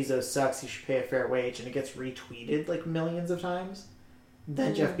Jeff Bezos sucks, he should pay a fair wage, and it gets retweeted millions of times,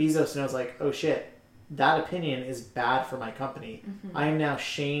 then Jeff Bezos knows oh shit, that opinion is bad for my company. I am now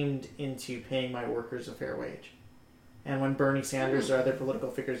shamed into paying my workers a fair wage. And when Bernie Sanders or other political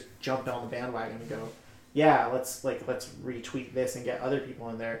figures jump on the bandwagon and go, yeah, let's retweet this and get other people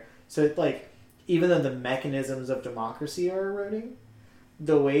in there. So even though the mechanisms of democracy are eroding,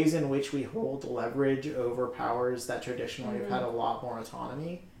 the ways in which we hold leverage over powers that traditionally have had a lot more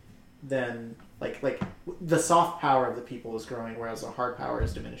autonomy, then the soft power of the people is growing, whereas the hard power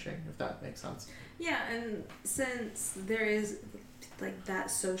is diminishing. If that makes sense. Yeah, and since there is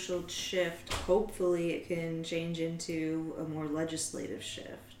that social shift, hopefully it can change into a more legislative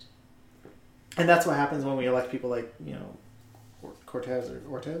shift. And that's what happens when we elect people Cortez or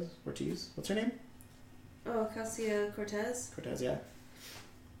Ortiz. What's her name? Oh, Ocasio-Cortez? Cortez, yeah.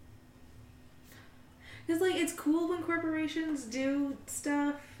 Because, it's cool when corporations do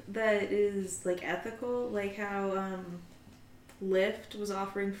stuff that is, ethical. Like how, Lyft was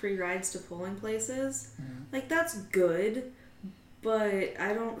offering free rides to polling places. Mm-hmm. That's good, but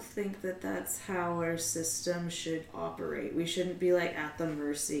I don't think that that's how our system should operate. We shouldn't be, at the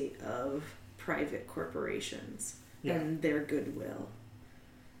mercy of private corporations and their goodwill.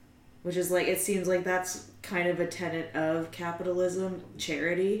 Which is, it seems like that's kind of a tenet of capitalism,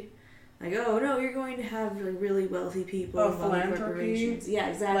 charity. Oh no, you're going to have really wealthy people, philanthropy. Corporations. Yeah,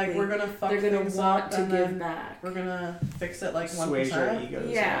 exactly. We're gonna fuck They're gonna things want up to and give then back. We're gonna fix it 1%. Assuage our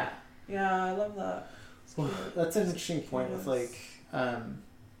egos. Yeah. Yeah, I love that. Well, that's an interesting point with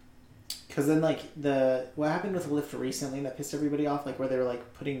because then what happened with Lyft recently that pissed everybody off, where they were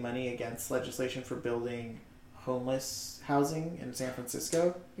putting money against legislation for building homeless housing in San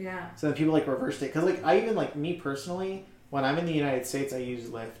Francisco. Yeah. So then people reversed it because I even me personally, when I'm in the United States, I use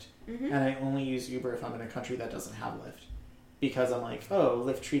Lyft. Mm-hmm. And I only use Uber if I'm in a country that doesn't have Lyft. Because I'm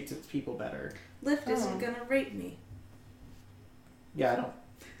Lyft treats its people better. Lyft isn't gonna rape me. Yeah, I don't.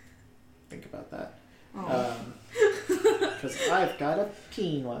 think about that. Oh. Because I've got a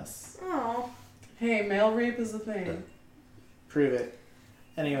penis. Oh. Hey, male rape is a thing. Prove it.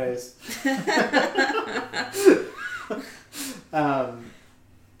 Anyways.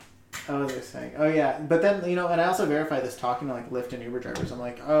 What was I saying? Oh yeah, but then and I also verify this talking to like Lyft and Uber drivers. I'm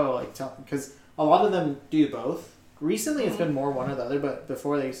like, oh, like because a lot of them do both. Recently, it's been more one or the other, but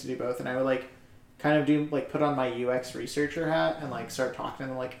before they used to do both, and I would like kind of do like put on my UX researcher hat and like start talking to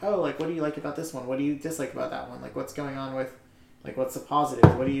them like, oh, like what do you like about this one? What do you dislike about that one? Like what's going on with, like what's the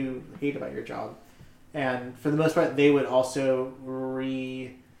positives? What do you hate about your job? And for the most part, they would also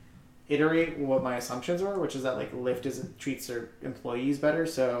reiterate what my assumptions were, which is that like Lyft treats their employees better,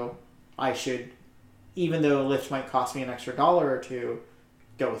 so I should, even though Lyft might cost me an extra $1 or $2,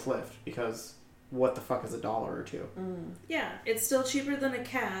 go with Lyft because what the fuck is $1 or $2? Yeah, it's still cheaper than a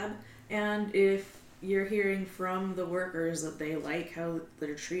cab, and if you're hearing from the workers that they like how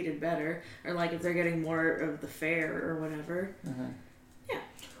they're treated better, or like if they're getting more of the fare or whatever. Yeah.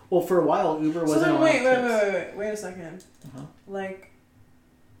 Well, for a while, Uber wasn't. So then wait a second. Uh-huh. Like,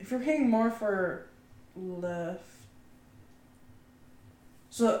 if you're paying more for Lyft,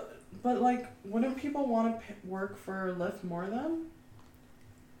 but like, wouldn't people want to work for Lyft more then?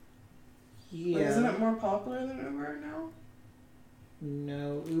 Yeah. Like, isn't it more popular than Uber now?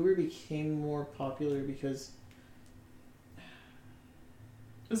 No, Uber became more popular because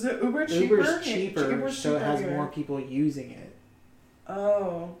is it Uber cheaper? Uber's cheaper, Uber's so it cheaper has here. more people using it.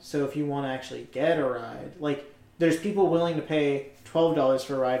 Oh. So if you want to actually get a ride, like there's people willing to pay $12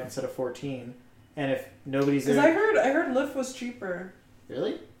 for a ride instead of $14, and if nobody's Because there, I heard Lyft was cheaper.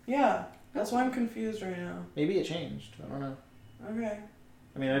 Really? Yeah, that's why I'm confused right now. Maybe it changed. I don't know. Okay.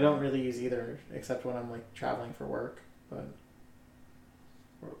 I mean, I don't really use either, except when I'm like traveling for work, but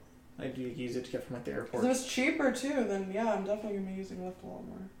I do use it to get from like the airport. If it was cheaper too, then yeah, I'm definitely gonna be using Lyft a lot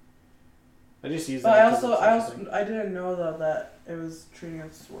more. I just use it. But because I didn't know though that it was treating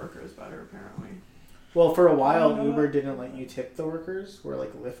its workers better apparently. Well, for a I while, didn't know Uber that. didn't let you tip the workers, where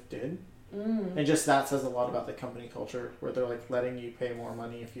like Lyft did. Mm. And just that says a lot about the company culture, where they're like letting you pay more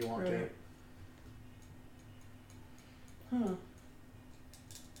money if you want to. Right. Huh.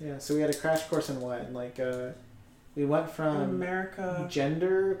 Yeah, so we had a crash course in what? And like, we went from America.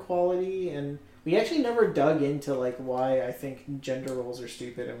 gender equality, and we actually never dug into like why I think gender roles are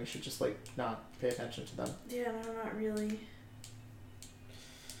stupid and we should just like not pay attention to them. Yeah, no, not really.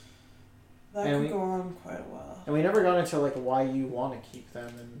 That And could we- go on quite a while. And we never got into like why you want to keep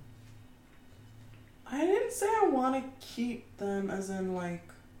them, and I didn't say I want to keep them as in like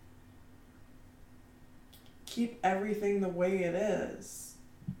keep everything the way it is.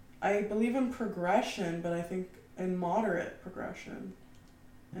 I believe in progression, but I think in moderate progression.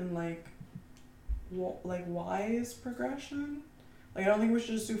 And like wise progression. Like I don't think we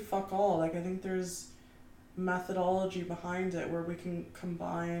should just do fuck all. Like I think there's methodology behind it where we can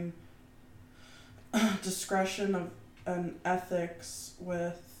combine discretion of and ethics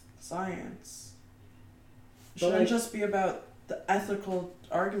with science. It But, shouldn't like- just be about the ethical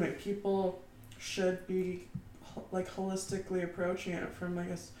argument. People should be like holistically approaching it from like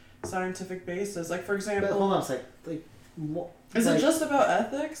a scientific basis. Like for but example, hold on a sec. Like, is like, it just about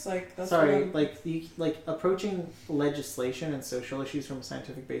ethics? Like that's what sorry, I'm- like approaching legislation and social issues from a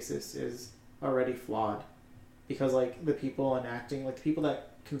scientific basis is already flawed, because like the people enacting, like the people that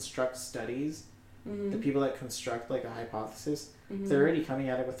construct studies, the people that construct like a hypothesis, they're already coming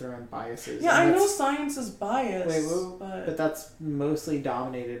at it with their own biases. Yeah, and I know that's- science is biased, Wait, well, but but that's mostly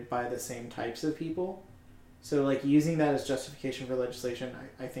dominated by the same types of people. So like using that as justification for legislation,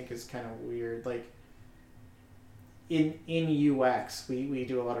 I think is kind of weird. Like in UX, we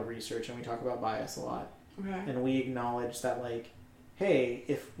do a lot of research and we talk about bias a lot, okay. and we acknowledge that like, hey,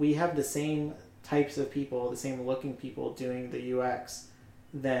 if we have the same types of people, the same looking people doing the UX,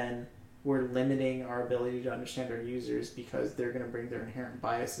 then we're limiting our ability to understand our users because they're going to bring their inherent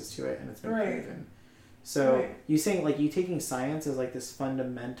biases to it, and it's been Right. proven. So Right. you saying like you taking science as like this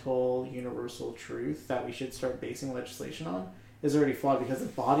fundamental universal truth that we should start basing legislation on is already flawed, because the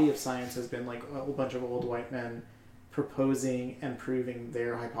body of science has been like a whole bunch of old white men proposing and proving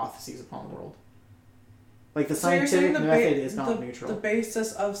their hypotheses upon the world. Like the So you're saying scientific method is not neutral. The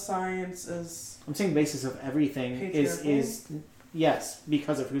basis of science is I'm saying the basis of everything is yes,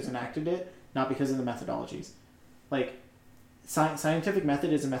 because of who's enacted it, not because of the methodologies. Like scientific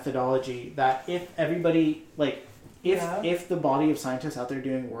method is a methodology that if everybody if the body of scientists out there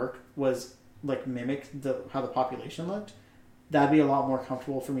doing work was like mimicked how the population looked, that'd be a lot more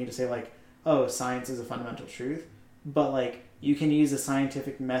comfortable for me to say like, oh, science is a fundamental truth. But like you can use a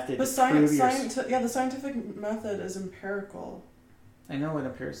scientific method but to prove the scientific method is empirical. I know what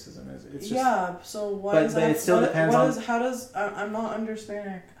empiricism is. It's just yeah. So what but- is but that? it still what, depends what on- is- how does I'm not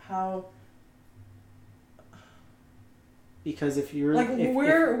understanding how. because if you're Like if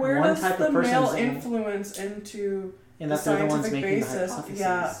where one does type the of person's male in- influence into and the that they're the ones scientific making basis? the hypotheses.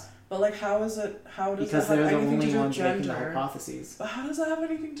 Yeah, but like how is it? How does Because that they're have the anything to only do with ones making the gender? hypotheses. But how does that have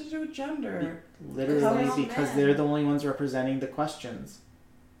anything to do with gender? How Literally are all because men? they're the only ones representing the questions.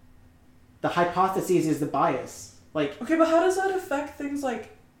 The hypotheses is the bias. Like, Okay, but how does that affect things like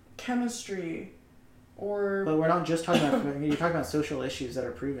chemistry, or but we're not just talking about. You're talking about social issues that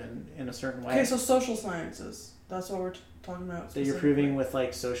are proven in a certain way. okay, so social sciences. That's what we're talking about. that you're specifically. proving with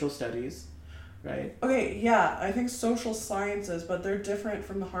like social studies, right? Okay, yeah, I think social sciences, but they're different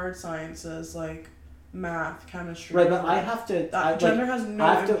from the hard sciences like math, chemistry. Right, but I have to. that gender has no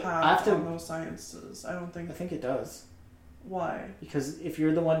I have to- impact I have to- on those sciences. I don't think. I think it does. Why? Because if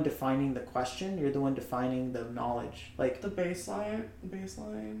you're the one defining the question, you're the one defining the knowledge. Like, The baseline.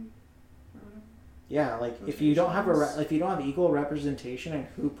 yeah, like if you don't have if you don't have equal representation in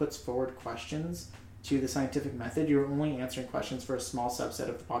who puts forward questions to the scientific method, you're only answering questions for a small subset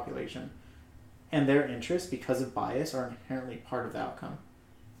of the population, and their interests, because of bias, are inherently part of the outcome.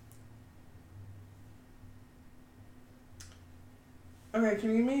 Okay,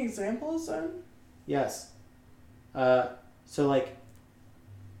 can you give me examples then? Yes. So like,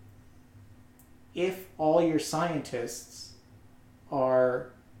 if all your scientists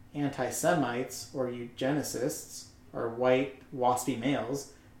are anti-Semites or eugenicists or white waspy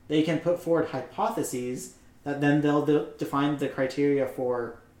males, they can put forward hypotheses that then they'll define the criteria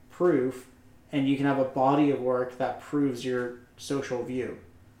for proof, and you can have a body of work that proves your social view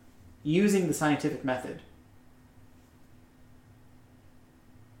using the scientific method.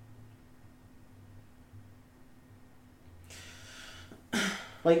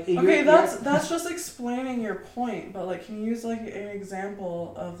 Like, Okay, that's just explaining your point, but like, can you use like an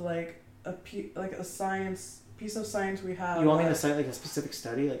example of like a piece of science we have? You want me to cite like a specific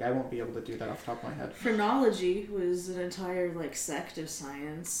study? Like, I won't be able to do that off the top of my head. Phrenology was an entire like sect of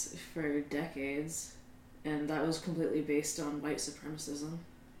science for decades, and that was completely based on white supremacism.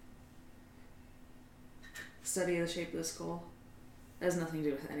 Study of the shape of the skull. That has nothing to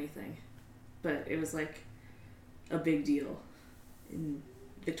do with anything, but it was like a big deal in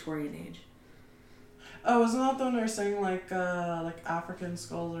Victorian age. Oh, isn't that the one they're saying like African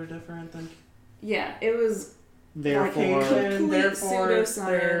skulls are different than? Yeah, it was Therefore, Caucasian. complete therefore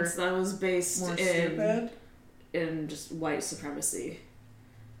pseudoscience that was based More in stupid. just white supremacy.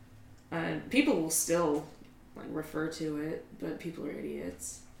 And people will still like refer to it, but people are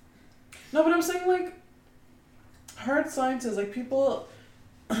idiots. No, but I'm saying like hard sciences, like people,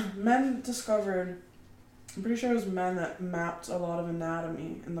 men discovered. I'm pretty sure it was men that mapped a lot of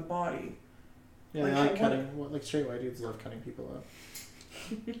anatomy in the body. yeah, like, they like what- cutting. Like straight white dudes love cutting people up.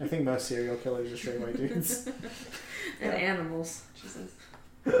 I think most serial killers are straight white dudes. And Yeah. animals. Jesus.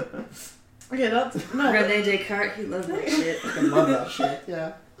 Okay, that's no. Rene Descartes, he loved that shit. I love that shit.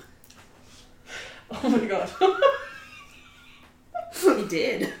 Yeah. Oh my god. He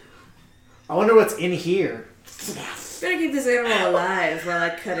did. I wonder what's in here. Better keep this animal alive while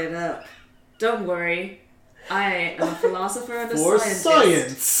I cut it up. Don't worry. I am a philosopher and a For scientist.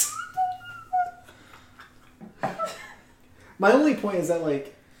 science. My only point is that,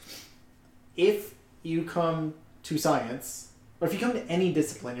 like, if you come to science, or if you come to any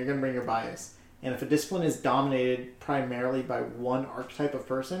discipline, you're going to bring your bias. And if a discipline is dominated primarily by one archetype of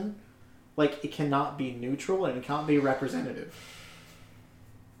person, like, it cannot be neutral and it cannot be representative.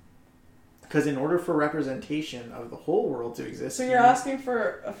 Because in order for representation of the whole world to exist... So you're asking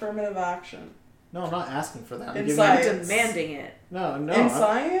for affirmative action No, I'm not asking for that. I'm In giving science. I'm demanding it. No, in I'm-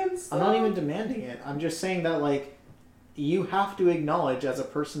 science? I'm not though? even demanding it. I'm just saying that, like, you have to acknowledge as a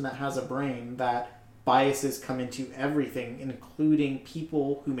person that has a brain that biases come into everything, including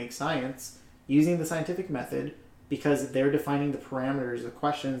people who make science using the scientific method, because they're defining the parameters of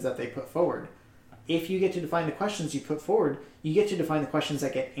questions that they put forward. If you get to define the questions you put forward, you get to define the questions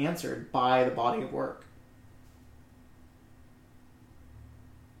that get answered by the body of work.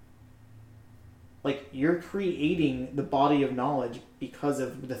 Like, you're creating the body of knowledge because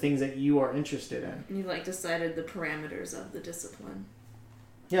of the things that you are interested in. You like decided the parameters of the discipline.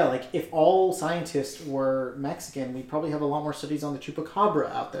 Yeah, like, if all scientists were Mexican, we'd probably have a lot more studies on the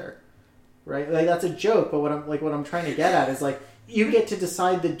chupacabra out there. Right? Like, that's a joke, but what I'm trying to get at is, like, you get to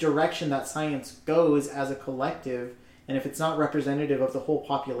decide the direction that science goes as a collective, and if it's not representative of the whole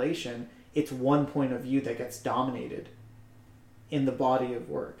population, it's one point of view that gets dominated in the body of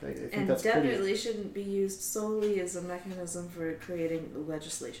work. I think And that's definitely pretty... shouldn't be used solely as a mechanism for creating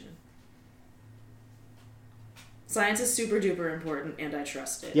legislation. Science is super duper important, and I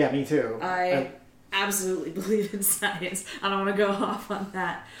trust it. Yeah, me too. I absolutely believe in science. I don't want to go off on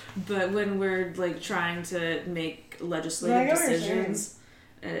that. But when we're like trying to make legislative decisions,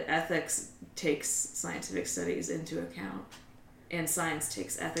 ethics takes scientific studies into account, and science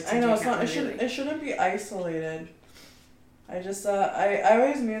takes ethics into account. It shouldn't be isolated. I just I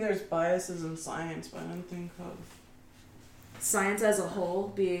always knew there's biases in science, but I didn't think of science as a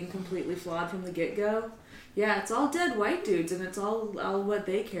whole being completely flawed from the get-go. Yeah, it's all dead white dudes, and it's all what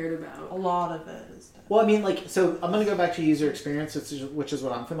they cared about. a lot of it is dead. Well, I mean, like, so I'm going to go back to user experience, which is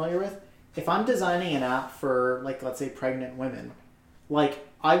what I'm familiar with. If I'm designing an app for, like, let's say pregnant women, like,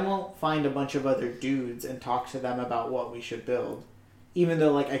 I won't find a bunch of other dudes and talk to them about what we should build. Even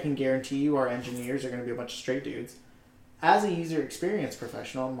though, like, I can guarantee you our engineers are going to be a bunch of straight dudes. As a user experience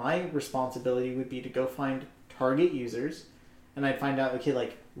professional, my responsibility would be to go find target users, and I'd find out, okay,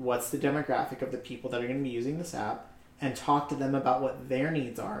 like, what's the demographic of the people that are going to be using this app, and talk to them about what their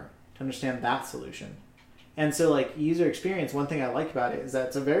needs are to understand that solution. And so, like, user experience, one thing I like about it is that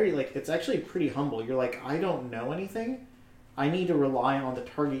it's a very, like, it's actually pretty humble. You're like, I don't know anything. I need to rely on the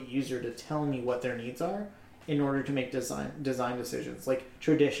target user to tell me what their needs are in order to make design decisions. Like,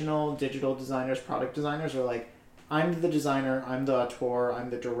 traditional digital designers, product designers are like, I'm the designer, I'm the auteur, I'm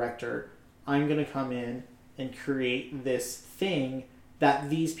the director. I'm going to come in and create this thing that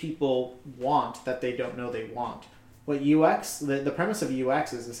these people want that they don't know they want. What UX, the premise of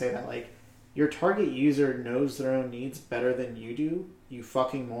UX is to say that, like, your target user knows their own needs better than you do, you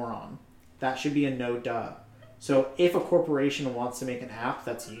fucking moron. That should be a no duh. So if a corporation wants to make an app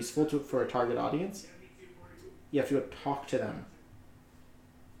that's useful for a target audience, you have to talk to them.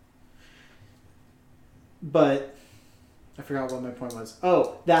 But I forgot what my point was.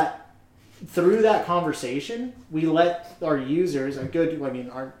 Oh, that through that conversation, we let our users, our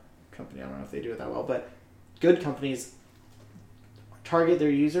company, I don't know if they do it that well, but good companies target their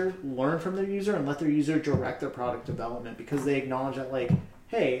user, learn from their user, and let their user direct their product development because they acknowledge that, like,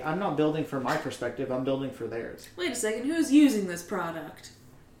 hey, I'm not building for my perspective, I'm building for theirs. Wait a second, who's using this product?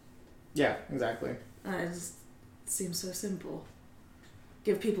 Yeah, exactly. It just seems so simple.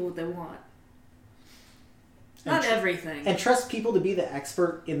 Give people what they want. Not everything. And trust people to be the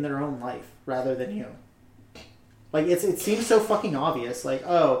expert in their own life rather than you. Like, it seems so fucking obvious. Like,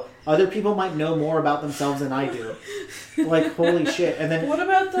 oh, other people might know more about themselves than I do. Like, holy shit. And then... What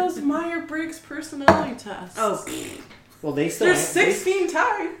about those Myers-Briggs personality tests? Oh, well, they still... There's 16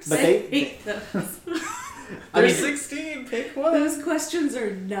 types. But hate those. There's 16. Pick one. Those questions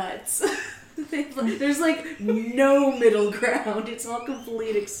are nuts. There's, like, no middle ground. It's all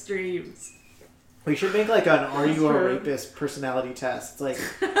complete extremes. We should make, like, an are you a rapist personality test. It's like,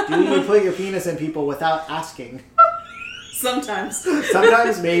 do you put your penis in people without asking? Sometimes.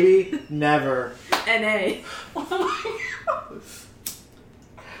 Sometimes, maybe, never. NA.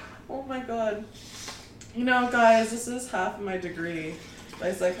 Oh my god. You know, guys, this is half of my degree.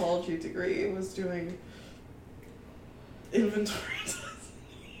 My psychology degree was doing inventory tests.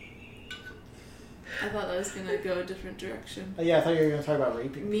 I thought I was going to go a different direction. Yeah, I thought you were going to talk about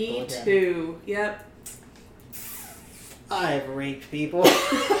raping people Me again. too. Yep. I've raped people.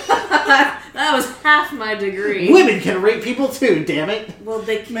 That was half my degree. Women can rape people too, damn it. Well,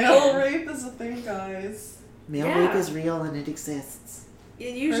 they can. Male rape is a thing, guys. Male Yeah. rape is real and it exists.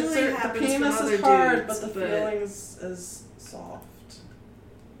 It usually happens the penis from other is hard, dudes, but the feeling is soft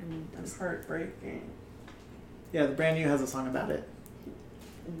and and heartbreaking. Yeah, the brand new has a song about it.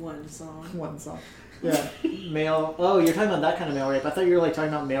 one song. One song. Yeah. Male. Oh, you're talking about that kind of male rape. I thought you were like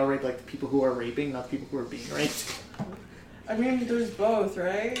talking about male rape, like the people who are raping, not the people who are being raped. I mean, there's both,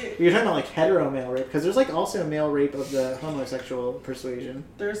 right? You're talking about like hetero male rape, because there's like also male rape of the homosexual persuasion.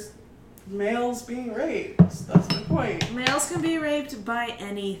 There's males being raped. That's my point. Males can be raped by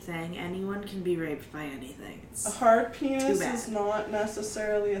anything. Anyone can be raped by anything. A hard penis bad. is not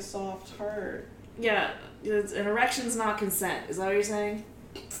necessarily a soft heart. Yeah, an erection's not consent. Is that what you're saying?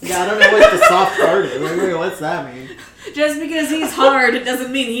 Yeah, I don't know what the soft heart is. Wait, what's that mean? Just because he's hard, it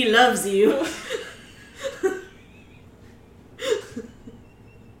doesn't mean he loves you.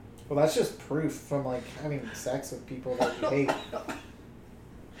 Well, that's just proof from like having sex with people that you hate.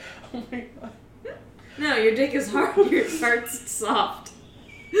 Oh my god. No, your dick is hard. Your heart's soft.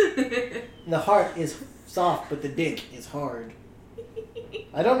 The heart is soft, but the dick is hard.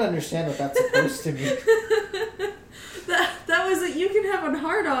 I don't understand what that's supposed to mean. That was it. You can have a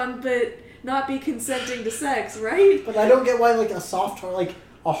hard-on, but not be consenting to sex, right? But I don't get why like a soft heart, like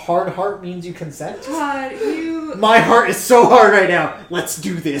a hard heart means you consent. You... My heart is so hard right now. Let's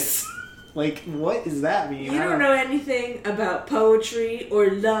do this. Like, what does that mean? You don't know anything about poetry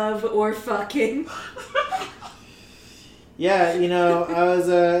or love or fucking. Yeah, I was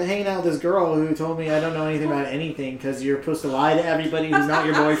hanging out with this girl who told me I don't know anything about anything because you're supposed to lie to everybody who's not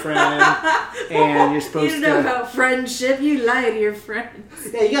your boyfriend, and you're supposed You know about friendship. You lie to your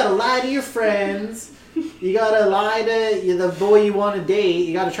friends. Yeah, you gotta lie to your friends. You gotta lie to the boy you want to date.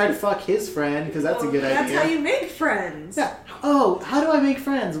 You gotta try to fuck his friend because that's a good idea. That's how you make friends. Yeah. Oh, how do I make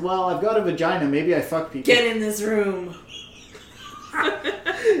friends? Well, I've got a vagina. Maybe I fuck people. Get in this room.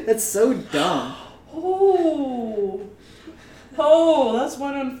 That's so dumb. Oh, that's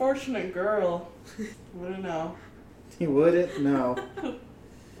one unfortunate girl. Wouldn't know. You wouldn't? No.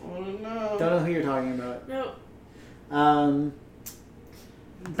 Wouldn't know. Don't know who you're talking about. No.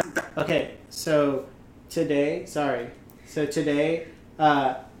 Okay, so today,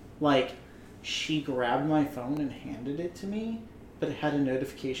 she grabbed my phone and handed it to me, but it had a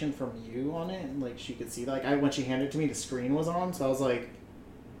notification from you on it, and, she could see, when she handed it to me, the screen was on, so I was like,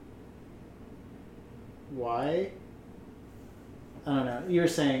 why? I don't know. You were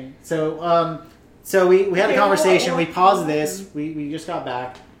saying, so we had a conversation, we paused this, we just got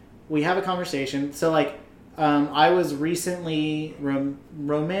back, we have a conversation, so, I was recently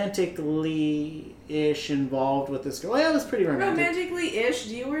romantically-ish involved with this girl. Yeah, it was pretty romantic. Romantically-ish?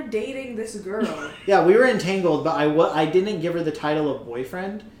 You were dating this girl. Yeah, we were entangled, but I didn't give her the title of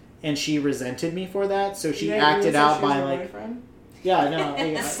boyfriend, and she resented me for that, so she acted out by, boyfriend? Yeah, no.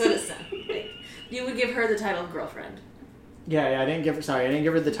 That's what it sounded like. You would give her the title of girlfriend. Yeah, I didn't give her the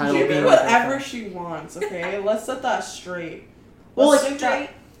title Give of me being whatever she wants, okay? Let's set that straight. Well,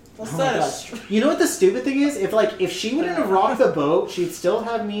 straight. Let's set it straight. You know what the stupid thing is? If she wouldn't have rocked the boat, she'd still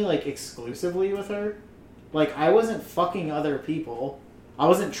have me, exclusively with her. I wasn't fucking other people. I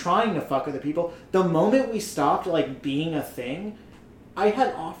wasn't trying to fuck other people. The moment we stopped, being a thing, I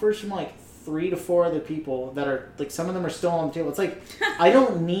had offers from, 3 to 4 other people that are, some of them are still on the table. It's I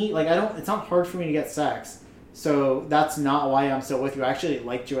don't need, it's not hard for me to get sex. So that's not why I'm still with you. I actually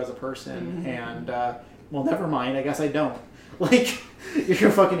liked you as a person. Mm-hmm. And, well, never mind. I guess I don't. You're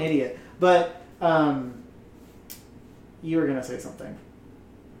a fucking idiot. But, you were going to say something.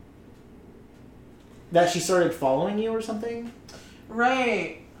 That she started following you or something?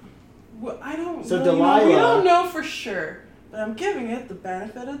 Right. Well, I don't know. Delilah... we don't know for sure. But I'm giving it the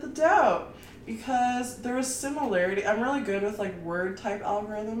benefit of the doubt. Because there was similarity. I'm really good with, word type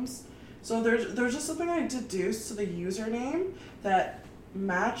algorithms. So there's just something I deduced to the username that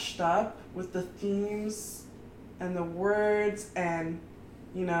matched up with the themes and the words and,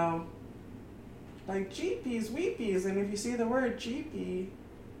 jeepies, weepies. And if you see the word jeepy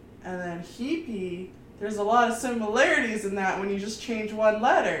and then heepy, there's a lot of similarities in that when you just change one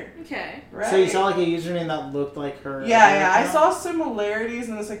letter. Okay. Right? So you saw a username that looked like her? Yeah. I saw similarities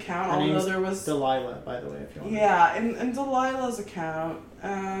in this account, although there was... Delilah, by the way, if you want Yeah, in Delilah's account.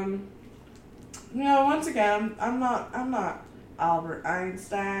 Once again, I'm not Albert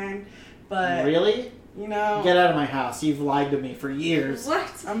Einstein, but... Really? Get out of my house. You've lied to me for years.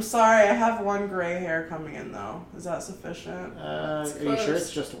 What? I'm sorry, I have one gray hair coming in, though. Is that sufficient? Are you sure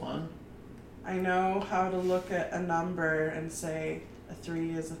it's just one? I know how to look at a number and say a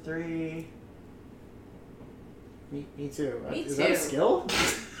 3 is a 3. Me too. Me is too. that a skill?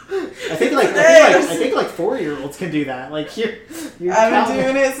 I think 4-year-olds can do that. You're I've been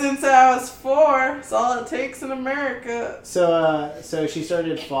doing it since I was 4. It's all it takes in America. So she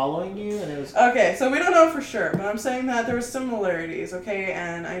started following you, and it was okay. So we don't know for sure, but I'm saying that there were similarities. Okay,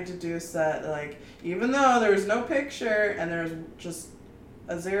 and I deduced that even though there was no picture and there's just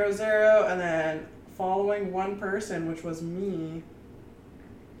a 00 and then following one person, which was me,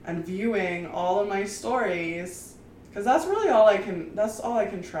 and viewing all of my stories. Because that's really all I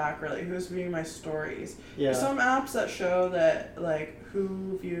can track, really, who's viewing my stories. Yeah. There's some apps that show that,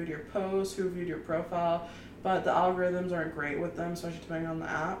 who viewed your post, who viewed your profile, but the algorithms aren't great with them, especially depending on the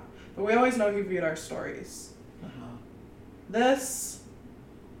app. But we always know who viewed our stories. Uh-huh. This,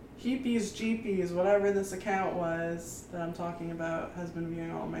 Heepies, Jeepies, whatever this account was that I'm talking about, has been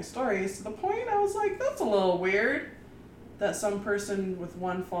viewing all my stories, to the point I was like, that's a little weird. That some person with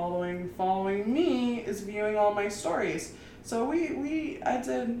one following me is viewing all my stories. So we did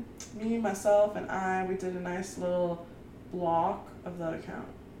a nice little block of that account.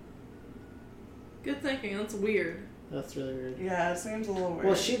 Good thinking. That's weird. That's really weird. Yeah, it seems a little weird.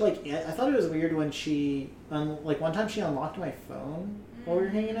 Well, she I thought it was weird when she one time she unlocked my phone while we were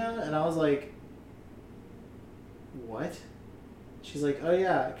hanging out, and I was like, what? She's like, oh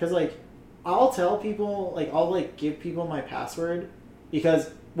yeah, because I'll tell people, I'll give people my password,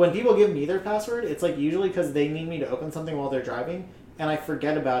 because when people give me their password, it's usually because they need me to open something while they're driving, and I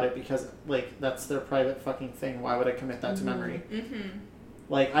forget about it because that's their private fucking thing. Why would I commit that to memory?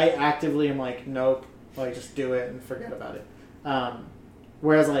 Mm-hmm. I actively am nope, just do it and forget about it.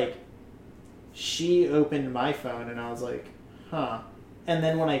 Whereas, like, she opened my phone and I was like, huh. And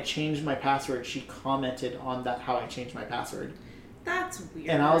then when I changed my password, she commented on that how I changed my password. That's weird.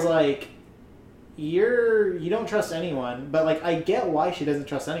 And I was like, you don't trust anyone. But, like, I get why she doesn't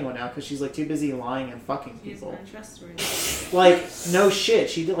trust anyone now, because she's, like, too busy lying and fucking people. She's untrustworthy. Like, no shit.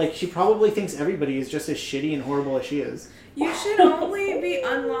 She probably thinks everybody is just as shitty and horrible as she is. You should only be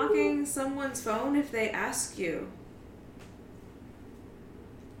unlocking someone's phone if they ask you.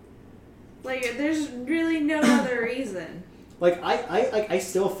 Like, there's really no other reason. Like, I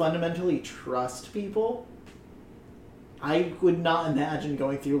still fundamentally trust people. I would not imagine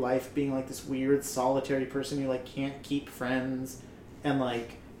going through life being, like, this weird, solitary person who, like, can't keep friends and,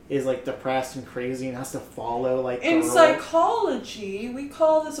 like, is, like, depressed and crazy and has to follow, like, In girls. psychology, we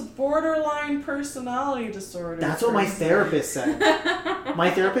call this a borderline personality disorder. That's what my therapist said. My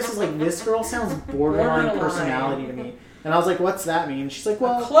therapist was like, this girl sounds borderline personality to me. And I was like, what's that mean? She's like, A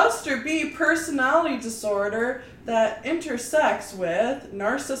well... cluster B personality disorder that intersects with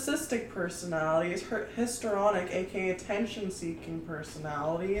narcissistic personalities, histrionic, aka attention-seeking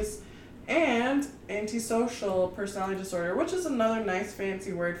personalities, and antisocial personality disorder, which is another nice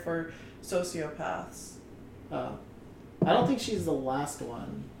fancy word for sociopaths. I don't think she's the last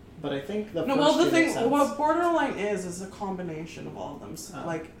one, but I think the No, first well, the two thing, make sense. what borderline is a combination of all of them. So, Oh.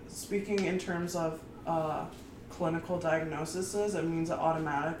 like, speaking in terms of clinical diagnoses, it means that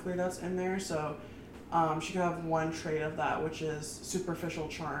automatically that's in there. So, she could have one trait of that, which is superficial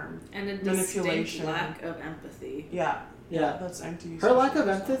charm. And a distinct Manipulation. lack of empathy. Yeah. Yeah. That's anti. Her lack of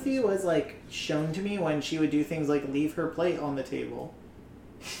empathy was, like, shown to me when she would do things like leave her plate on the table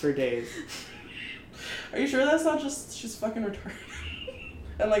for days. Are you sure that's not just she's fucking retarded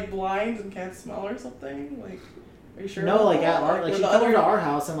and like blind and can't smell or something? Like, are you sure? No, about like, that? at our... Like, were she'd the come over other- to our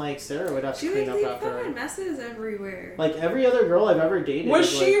house and, like, Sarah would have She to would clean leave up after fucking her. messes everywhere. Like, every other girl I've ever dated...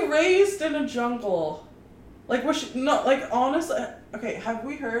 Was is, she like, raised in a jungle? Like, was she no? Like, honestly, okay. Have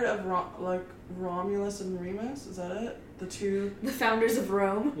we heard of Romulus and Remus? Is that it? The two The founders of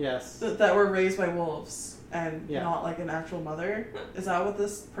Rome. Yes. that were raised by wolves and Yeah. not like an actual mother. Is that what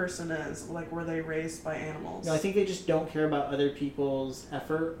this person is? Like, were they raised by animals? No, I think they just don't care about other people's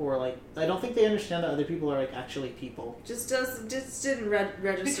effort, or, like, I don't think they understand that other people are, like, actually people. Just didn't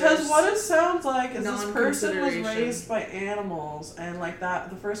register. Because what it sounds like is this person was Non-consideration. raised by animals, and like that,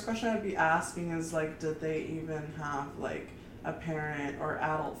 the first question I'd be asking is like, did they even have like a parent or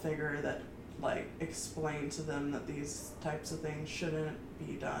adult figure that like explained to them that these types of things shouldn't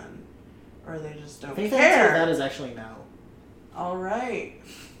be done, or they just don't I think the answer to care? that is actually no. All right,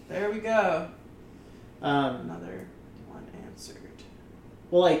 there we go. Um, Another one answered.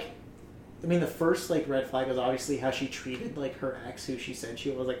 well, like, I mean, the first, like, red flag was obviously how she treated, like, her ex, who she said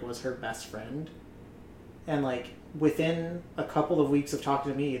she was, like, was her best friend. And, like, within a couple of weeks of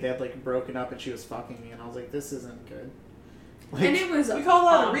talking to me, they had, like, broken up and she was fucking me, and I was like, this isn't good. Like, And it was We call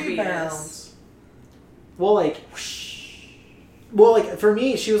that obvious. a rebound. well, like, for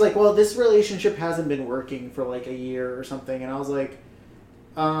me, she was like, well, this relationship hasn't been working for, like, a year or something, and I was like,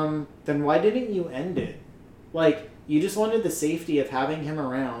 then why didn't you end it? Like, you just wanted the safety of having him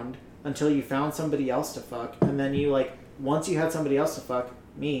around until you found somebody else to fuck, and then you, like, once you had somebody else to fuck,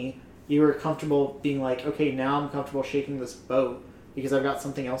 me, you were comfortable being like, okay, now I'm comfortable shaking this boat because I've got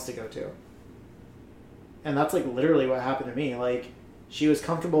something else to go to. And that's, like, literally what happened to me. Like, she was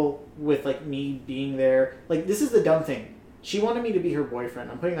comfortable with, like, me being there. Like, this is the dumb thing. She wanted me to be her boyfriend.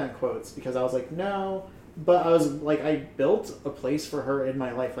 I'm putting that in quotes because I was like, no. But I was, like, I built a place for her in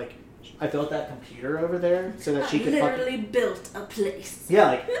my life. Like, I built that computer over there so that she could literally built a place. Yeah,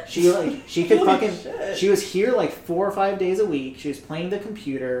 like, she could Holy fucking... shit. She was here, like, 4 or 5 days a week. She was playing the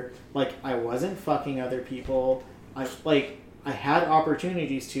computer. Like, I wasn't fucking other people. I had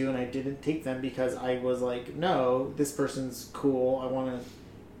opportunities to, and I didn't take them because I was like, no, this person's cool. I want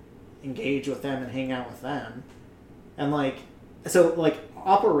to engage with them and hang out with them. And, like, so, like,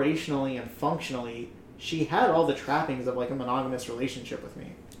 operationally and functionally, she had all the trappings of, like, a monogamous relationship with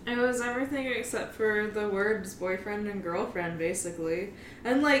me. It was everything except for the words boyfriend and girlfriend, basically.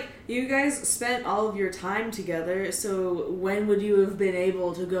 And, like, you guys spent all of your time together, so when would you have been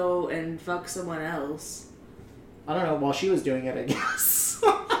able to go and fuck someone else? I don't know, while she was doing it, I guess.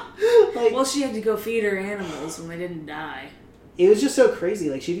 Like, Well, she had to go feed her animals when they didn't die. it was just so crazy.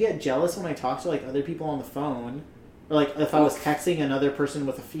 Like, she'd get jealous when I talked to, like, other people on the phone. Or, like, if I was texting another person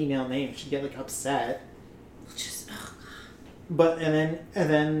with a female name, she'd get, like, upset. Just, ugh. But, and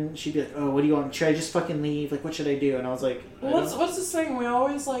then she'd be like, oh, what do you want? Should I just fucking leave? Like, what should I do? And I was like, I What's don't- this thing? We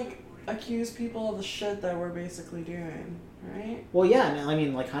always like accuse people of the shit that we're basically doing. right? Well, yeah, no, I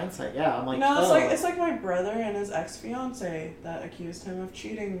mean, like, hindsight, yeah. I'm like, No, it's oh. it's like my brother and his ex-fiance that accused him of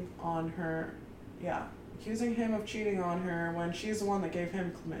cheating on her. Yeah, accusing him of cheating on her when she's the one that gave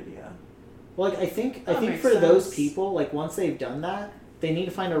him chlamydia. Well, like, I think That for makes those sense. people, like, once they've done that, they need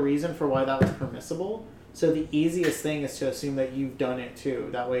to find a reason for why that was permissible. So the easiest thing is to assume that you've done it too.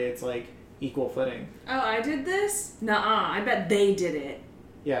 That way it's, like, equal footing. Oh, I did this? Nuh-uh, I bet they did it.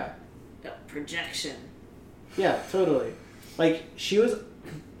 Yeah. Projection. Yeah, totally. Like, she was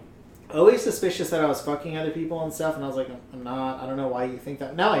always suspicious that I was fucking other people and stuff, and I was like, I'm not. I don't know why you think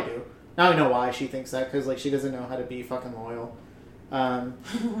that. Now I do. Now I know why she thinks that, because, like, she doesn't know how to be fucking loyal. And,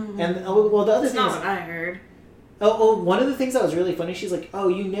 well, the other That's thing not is... what I heard. one of the things that was really funny, she's like, oh,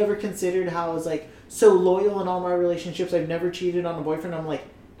 you never considered how I was, like, so loyal in all my relationships. I've never cheated on a boyfriend. I'm like,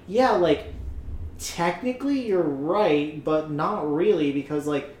 yeah, like, technically you're right, but not really, because,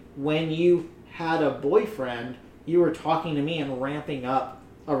 like, when you had a boyfriend, you were talking to me and ramping up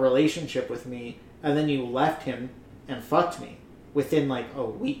a relationship with me, and then you left him and fucked me within, like, a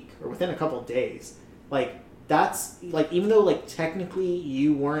week or within a couple days. Like, that's, like, even though, like, technically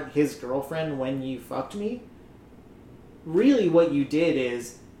you weren't his girlfriend when you fucked me, really what you did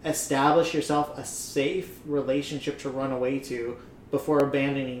is establish yourself a safe relationship to run away to before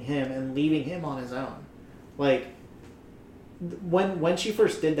abandoning him and leaving him on his own. Like, when she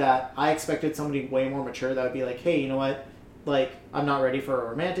first did that, I expected somebody way more mature that would be like, hey, you know what? Like, I'm not ready for a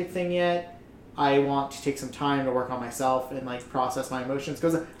romantic thing yet. I want to take some time to work on myself and, like, process my emotions.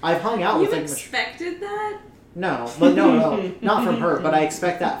 Because I've hung out You with, like, expected that? No, but no, not from her. But I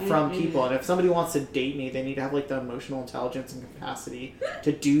expect that from people. And if somebody wants to date me, they need to have, like, the emotional intelligence and capacity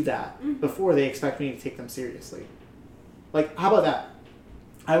to do that before they expect me to take them seriously. Like, how about that?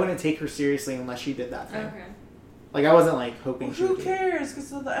 I wouldn't take her seriously unless she did that thing. Okay. Like, I wasn't, like, hoping Well, she who would. cares?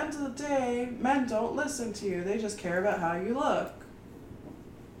 Because at the end of the day, men don't listen to you. They just care about how you look.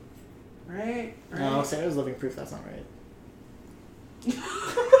 Right? No, Sarah's living proof that's not right.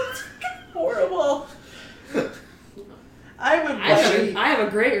 Horrible. I would I have a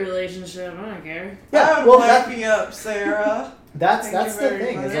great relationship. I don't care. I would wipe you up, Sarah. That's Thank the you very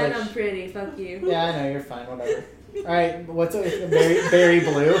thing. is, much. And like, I'm pretty. Fuck you. yeah, I know, you're fine, whatever. Alright, what's it? Berry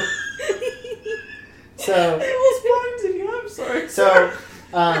Blue? So... It was blinded you. I'm sorry. So,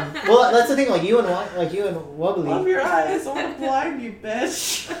 well, that's the thing. Like you and Love Wubbly, your eyes. I want to blind you,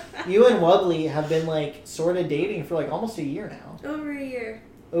 bitch. you and Wubbly have been like sort of dating for like almost a year now, Over a year.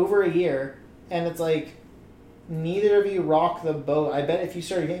 over a year, and it's like neither of you rock the boat. I bet if you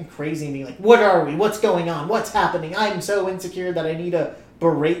started getting crazy and being like, "What are we? What's going on? What's happening? I'm so insecure that I need to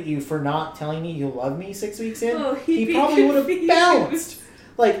berate you for not telling me you love me 6 weeks in," Oh, he he'd be probably would have confused. bounced.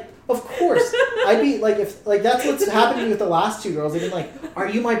 Like, of course, I'd be like, if like that's what's happening with the last two girls. They've been like, "Are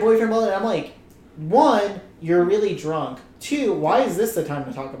you my boyfriend?" Blah, blah. And I'm like, one, you're really drunk. Two, why is this the time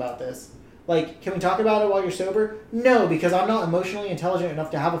to talk about this? Like, can we talk about it while you're sober? No, because I'm not emotionally intelligent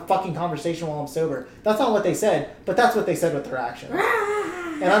enough to have a fucking conversation while I'm sober. That's not what they said, but that's what they said with their actions.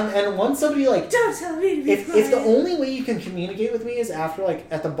 And once somebody like, Don't tell me to be if the quiet. only way you can communicate with me is after like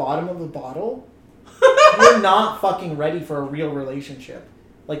at the bottom of the bottle, you're not fucking ready for a real relationship.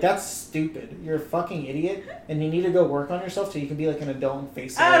 Like, that's stupid. You're a fucking idiot, and you need to go work on yourself so you can be like an adult and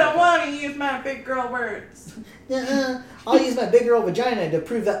face it. I don't want to use my big girl words. I'll use my big girl vagina to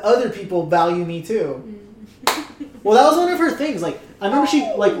prove that other people value me too. Well, that was one of her things. Like, I remember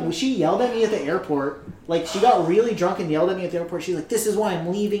she yelled at me at the airport. Like, she got really drunk and yelled at me at the airport. She's like, "This is why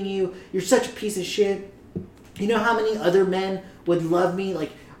I'm leaving you. You're such a piece of shit. You know how many other men would love me?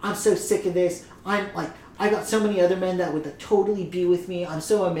 Like, I'm so sick of this. I got so many other men that would totally be with me. I'm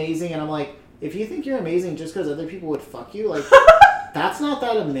so amazing." And I'm like, if you think you're amazing just because other people would fuck you, like, that's not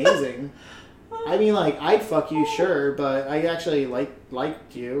that amazing. I mean, like, I'd fuck you, sure, but I actually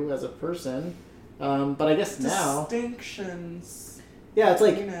liked you as a person. But I guess now... Distinctions. Yeah, it's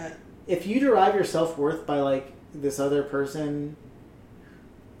like, Unit. if you derive your self-worth by, like, this other person...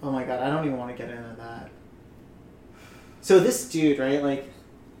 Oh my god, I don't even want to get into that. So this dude, right, like...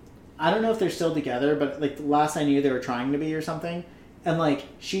 I don't know if they're still together, but, like, last I knew they were trying to be or something. And, like,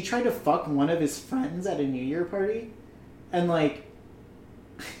 she tried to fuck one of his friends at a New Year party. And, like...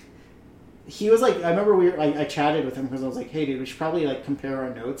 He was, like... I remember I chatted with him because I was like, "Hey, dude, we should probably, like, compare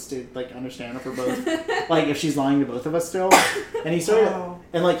our notes to, like, understand if we're both... like, if she's lying to both of us still." And he started... Oh.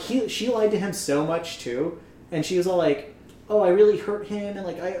 And, like, she lied to him so much, too. And she was all like, "Oh, I really hurt him. And,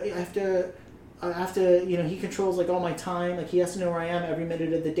 like, I have to, you know, he controls, like, all my time. Like, he has to know where I am every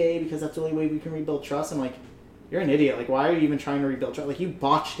minute of the day because that's the only way we can rebuild trust." I'm like, you're an idiot. Like, why are you even trying to rebuild trust? Like, you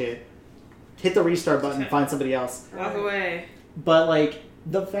botched it. Hit the restart button and find somebody else. Walk away. But, like,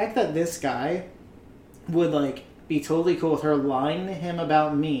 the fact that this guy would, like, be totally cool with her lying to him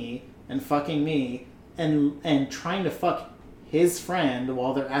about me and fucking me and trying to fuck his friend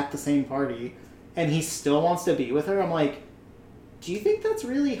while they're at the same party, and he still wants to be with her. I'm like, do you think that's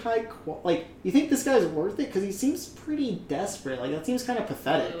really like, you think this guy's worth it? Because he seems pretty desperate. Like, that seems kind of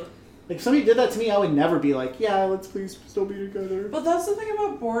pathetic. Like, if somebody did that to me, I would never be like, yeah, let's please still be together. But that's the thing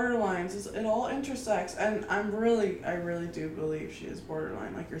about borderlines, is it all intersects, and I really do believe she is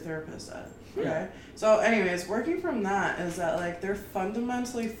borderline, like your therapist said. Okay? Yeah. So anyways, working from that is that, like, they're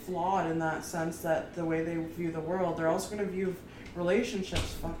fundamentally flawed in that sense that the way they view the world, they're also going to view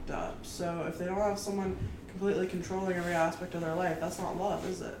relationships fucked up. So if they don't have someone completely controlling every aspect of their life, that's not love,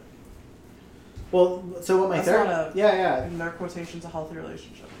 is it? Well, so what my That's therapist... not Yeah. in their quotations, a healthy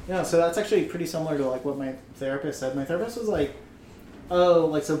relationship. Yeah, so that's actually pretty similar to, like, what my therapist said. My therapist was like, oh,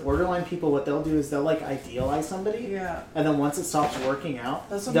 like, so borderline people, what they'll do is they'll, like, idealize somebody. Yeah. And then once it stops working out,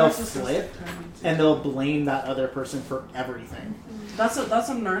 That's a they'll narcissistic flip tendency. and they'll blame that other person for everything. That's a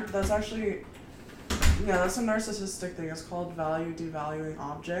narcissistic thing. It's called value devaluing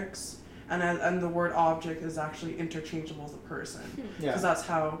objects, and the word object is actually interchangeable with a person, Yeah. because that's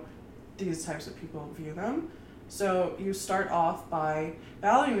how these types of people view them. So you start off by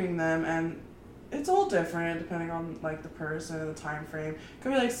valuing them, and it's all different depending on, like, the person and the time frame.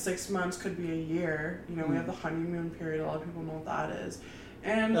 Could be like 6 months, could be a year. You know, we have the honeymoon period. A lot of people know what that is,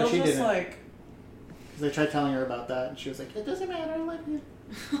 and No, they'll she just didn't. like. Because I tried telling her about that, and she was like, it doesn't matter, I love you.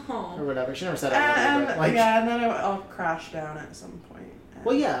 Or Oh. whatever. She never said I love you, And but, like... yeah, and then I'll crash down at some point. And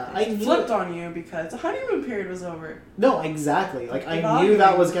Well, yeah, I it knew flipped it. on you because the honeymoon period was over. No, exactly. Like, I knew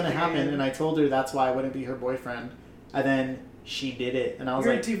that was going to happen, and I told her that's why I wouldn't be her boyfriend. And then she did it, and I was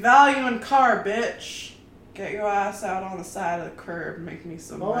You're like... devaluing car, bitch. Get your ass out on the side of the curb and make me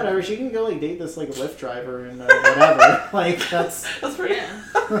some Well, money. whatever. She can go, like, date this, like, Lyft driver and whatever. Like, that's... That's pretty. Yeah.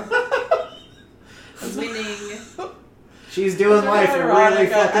 Winning. She's doing life really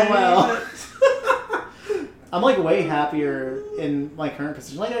fucking well. well. I'm, like, way happier in my current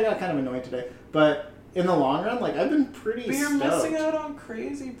position. Like, I got kind of annoyed today. But in the long run, like, I've been pretty But you're stoked. missing out on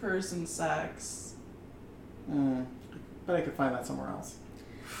crazy person sex. But I could find that somewhere else.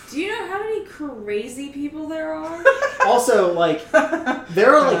 Do you know how many crazy people there are Also, like,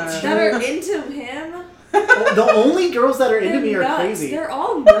 there are, like, that are into him? the only girls that are into They're me are nuts. crazy. They're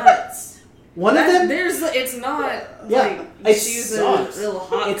all nuts. One of them... It's not Yeah, like it she's sucks. a real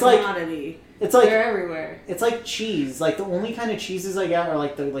hot It's like- commodity. It's like... They're everywhere. It's like cheese. Like, the only kind of cheeses I get are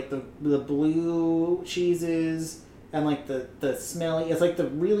like the blue cheeses and like the smelly. It's like the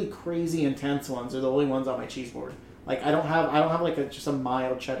really crazy intense ones are the only ones on my cheese board. Like, I don't have like just a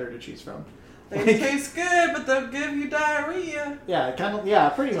mild cheddar to choose from. They Like, taste good, but they'll give you diarrhea. yeah,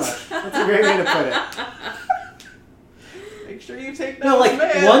 pretty much. That's a great way to put it. Make sure you take those No, like,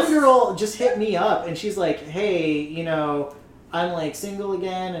 meds. one girl just hit me up and she's like, hey, you know, I'm like single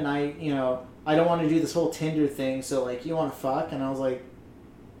again and I don't want to do this whole Tinder thing, so like, you want to fuck? And I was like,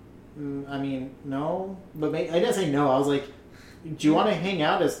 I mean, no. But I didn't say no. I was like, do you want to hang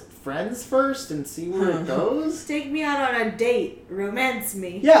out as friends first and see where it goes? Take me out on a date. Romance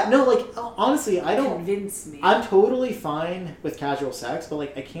me. Yeah, no, like, honestly, I don't... Convince me. I'm totally fine with casual sex, but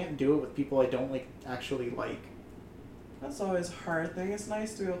like, I can't do it with people I don't like actually like. That's always a hard thing. It's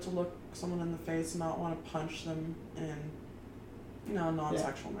nice to be able to look someone in the face and not want to punch them in, you know, a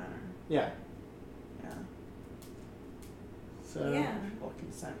non-sexual manner. Yeah. Yeah. So... Yeah. People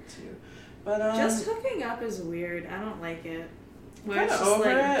consent to. But Just hooking up is weird. I don't like it. Where kinda it's just over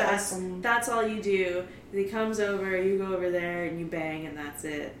like it. that's all you do. He comes over, you go over there, and you bang, and that's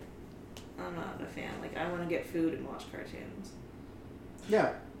it. I'm not a fan. Like, I want to get food and watch cartoons.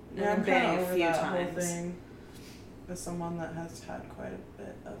 Yeah. yeah, I'm and bang kind a of over few that whole times. thing. As someone that has had quite a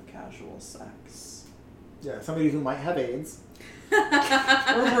bit of casual sex. Yeah, somebody who might have AIDS. We're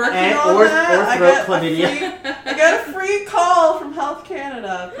working And- on or that. throat chlamydia. I got a free call from Health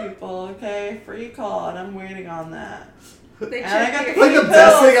Canada, people. Okay, free call, and I'm waiting on that. They And I check got your- the Like the Pills.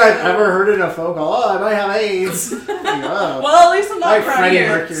 best thing I've ever heard in a phone call. Oh, I might have AIDS. Like, oh. Well, at least I'm not Like Freddie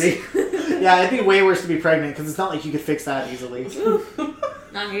pregnant. Mercury. Yeah, it'd be way worse to be pregnant because it's not like you could fix that easily.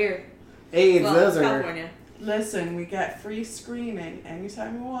 Not here. AIDS, Well, those are... California. Listen, we get free screening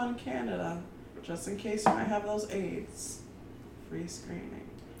anytime you want in Canada, just in case you might have those AIDS. Free screening.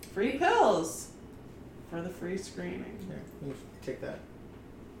 Free pills for the free screening. Here, you take that.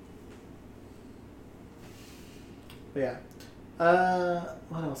 But yeah.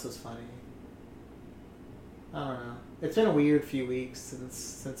 What else is funny? I don't know. It's been a weird few weeks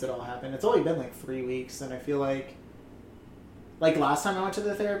since it all happened. It's only been like 3 weeks, and I feel like last time I went to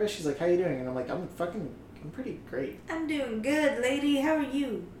the therapist, she's like, "How you doing?" And I'm like, I'm pretty great." I'm doing good, lady. How are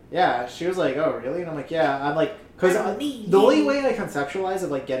you? Yeah, she was like, "Oh, really?" And I'm like, "Yeah." I'm like Because I need the only you. way I conceptualize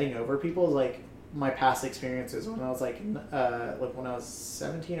of like getting over people is like my past experiences when I was like when I was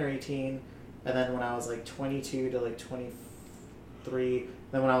 17 or 18, and then when I was like 22 to like 23,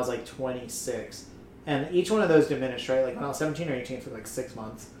 then when I was like 26, and each one of those diminished, right? Like when I was 17 or 18, it took like 6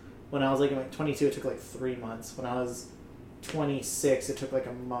 months. When I was like 22, it took like 3 months. When I was 26, it took like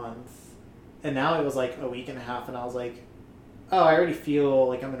a month, and now it was like a week and a half, and I was like, oh, I already feel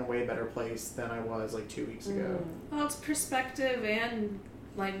like I'm in a way better place than I was like 2 weeks ago. Well, it's perspective and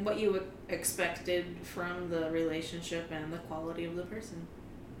like what you expected from the relationship and the quality of the person.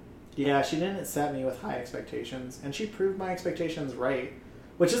 Yeah, she didn't set me with high expectations, and she proved my expectations right,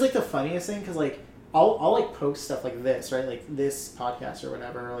 which is like the funniest thing, because like I'll like post stuff like this, right? Like this podcast or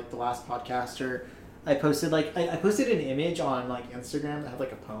whatever, or like the last podcast, or I posted like I posted an image on like Instagram that had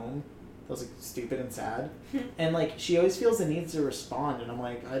like a poem that was like stupid and sad, and like she always feels the need to respond, and I'm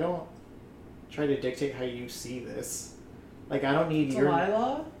like, I don't try to dictate how you see this. Like I don't need your.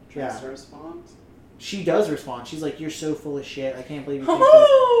 Delilah tries Yeah. to respond. She does respond. She's like, "You're so full of shit. I can't believe you think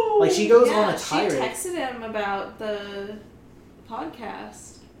this." Like she goes on a tirade. She texted him about the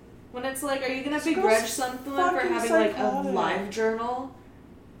podcast. When it's like, are you gonna This begrudge girl's something for fucking having like a psychotic. live journal?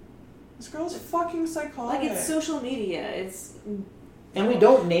 This girl's fucking psychotic. Like it's social media. It's And we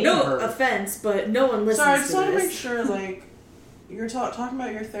don't name no her. offense, but no one listens Sorry, I just to want to this. make sure, like, you're talking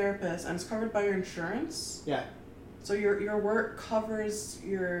about your therapist, and it's covered by your insurance. Yeah. So your work covers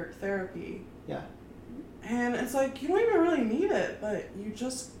your therapy. Yeah. And it's like, you don't even really need it, but you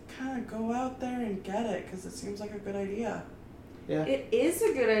just kind of go out there and get it, because it seems like a good idea. Yeah. It is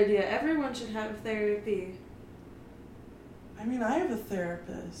a good idea. Everyone should have therapy. I mean, I have a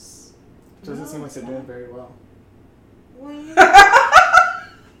therapist. Doesn't No, seem like it's they're not. doing very well. Well,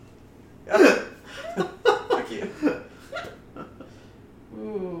 Fuck you.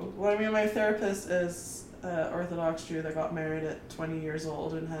 Ooh. Well, I mean, my therapist is Orthodox Jew that got married at 20 years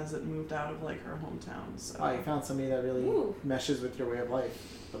old and hasn't moved out of, like, her hometown, so... Oh, you found somebody that really Ooh. meshes with your way of life.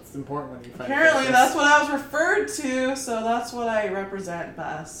 That's important when you find. Apparently, a that's therapist. what I was referred to, so that's what I represent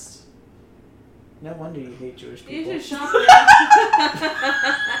best. No wonder you hate Jewish you people. should shop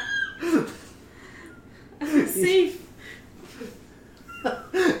it. See,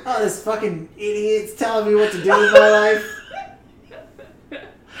 Oh, this fucking idiot's telling me what to do with my life.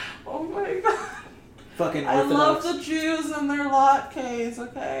 Oh my god. Fucking I love Orthodox. the Jews and their latkes,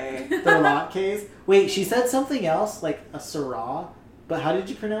 okay? Their latkes. Wait, she said something else, like a Syrah. But how did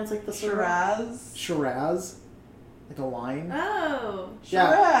you pronounce like the Syrah? Shiraz. Shiraz? Like a wine? oh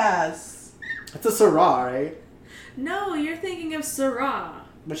Yeah. Shiraz. It's a Syrah, right? no, you're thinking of Syrah.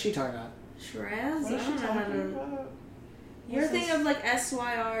 What's she talking about? Shiraz? What I is she don't know how talking to. about? You're What's thinking this? of like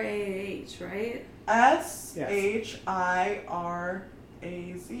SYRAH, right? SHIRAZ. Yeah.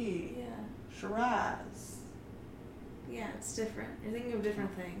 Shiraz. Yeah, it's different. You're thinking of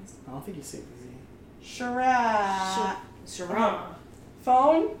different things. I don't think you say the Z. Shiraz. Syrah.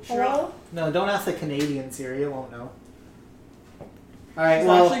 Phone? Shiraz. Hello? No, don't ask the Canadian Siri. It won't know. Alright, She's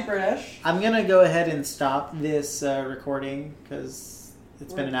well, actually British. I'm going to go ahead and stop this recording because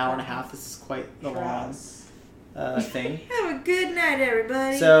it's been an hour and a half. This is quite the long Shiraz. thing. Have a good night,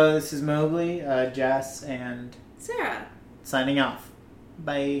 everybody. So this is Mowgli, Jess, and Sarah. signing off.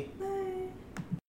 Bye.